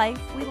create a life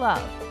we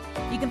love.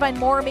 You can find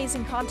more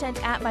amazing content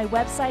at my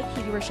website,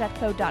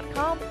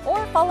 KittyRochetco.com,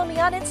 or follow me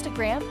on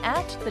Instagram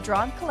at The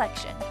Drawn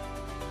Collection.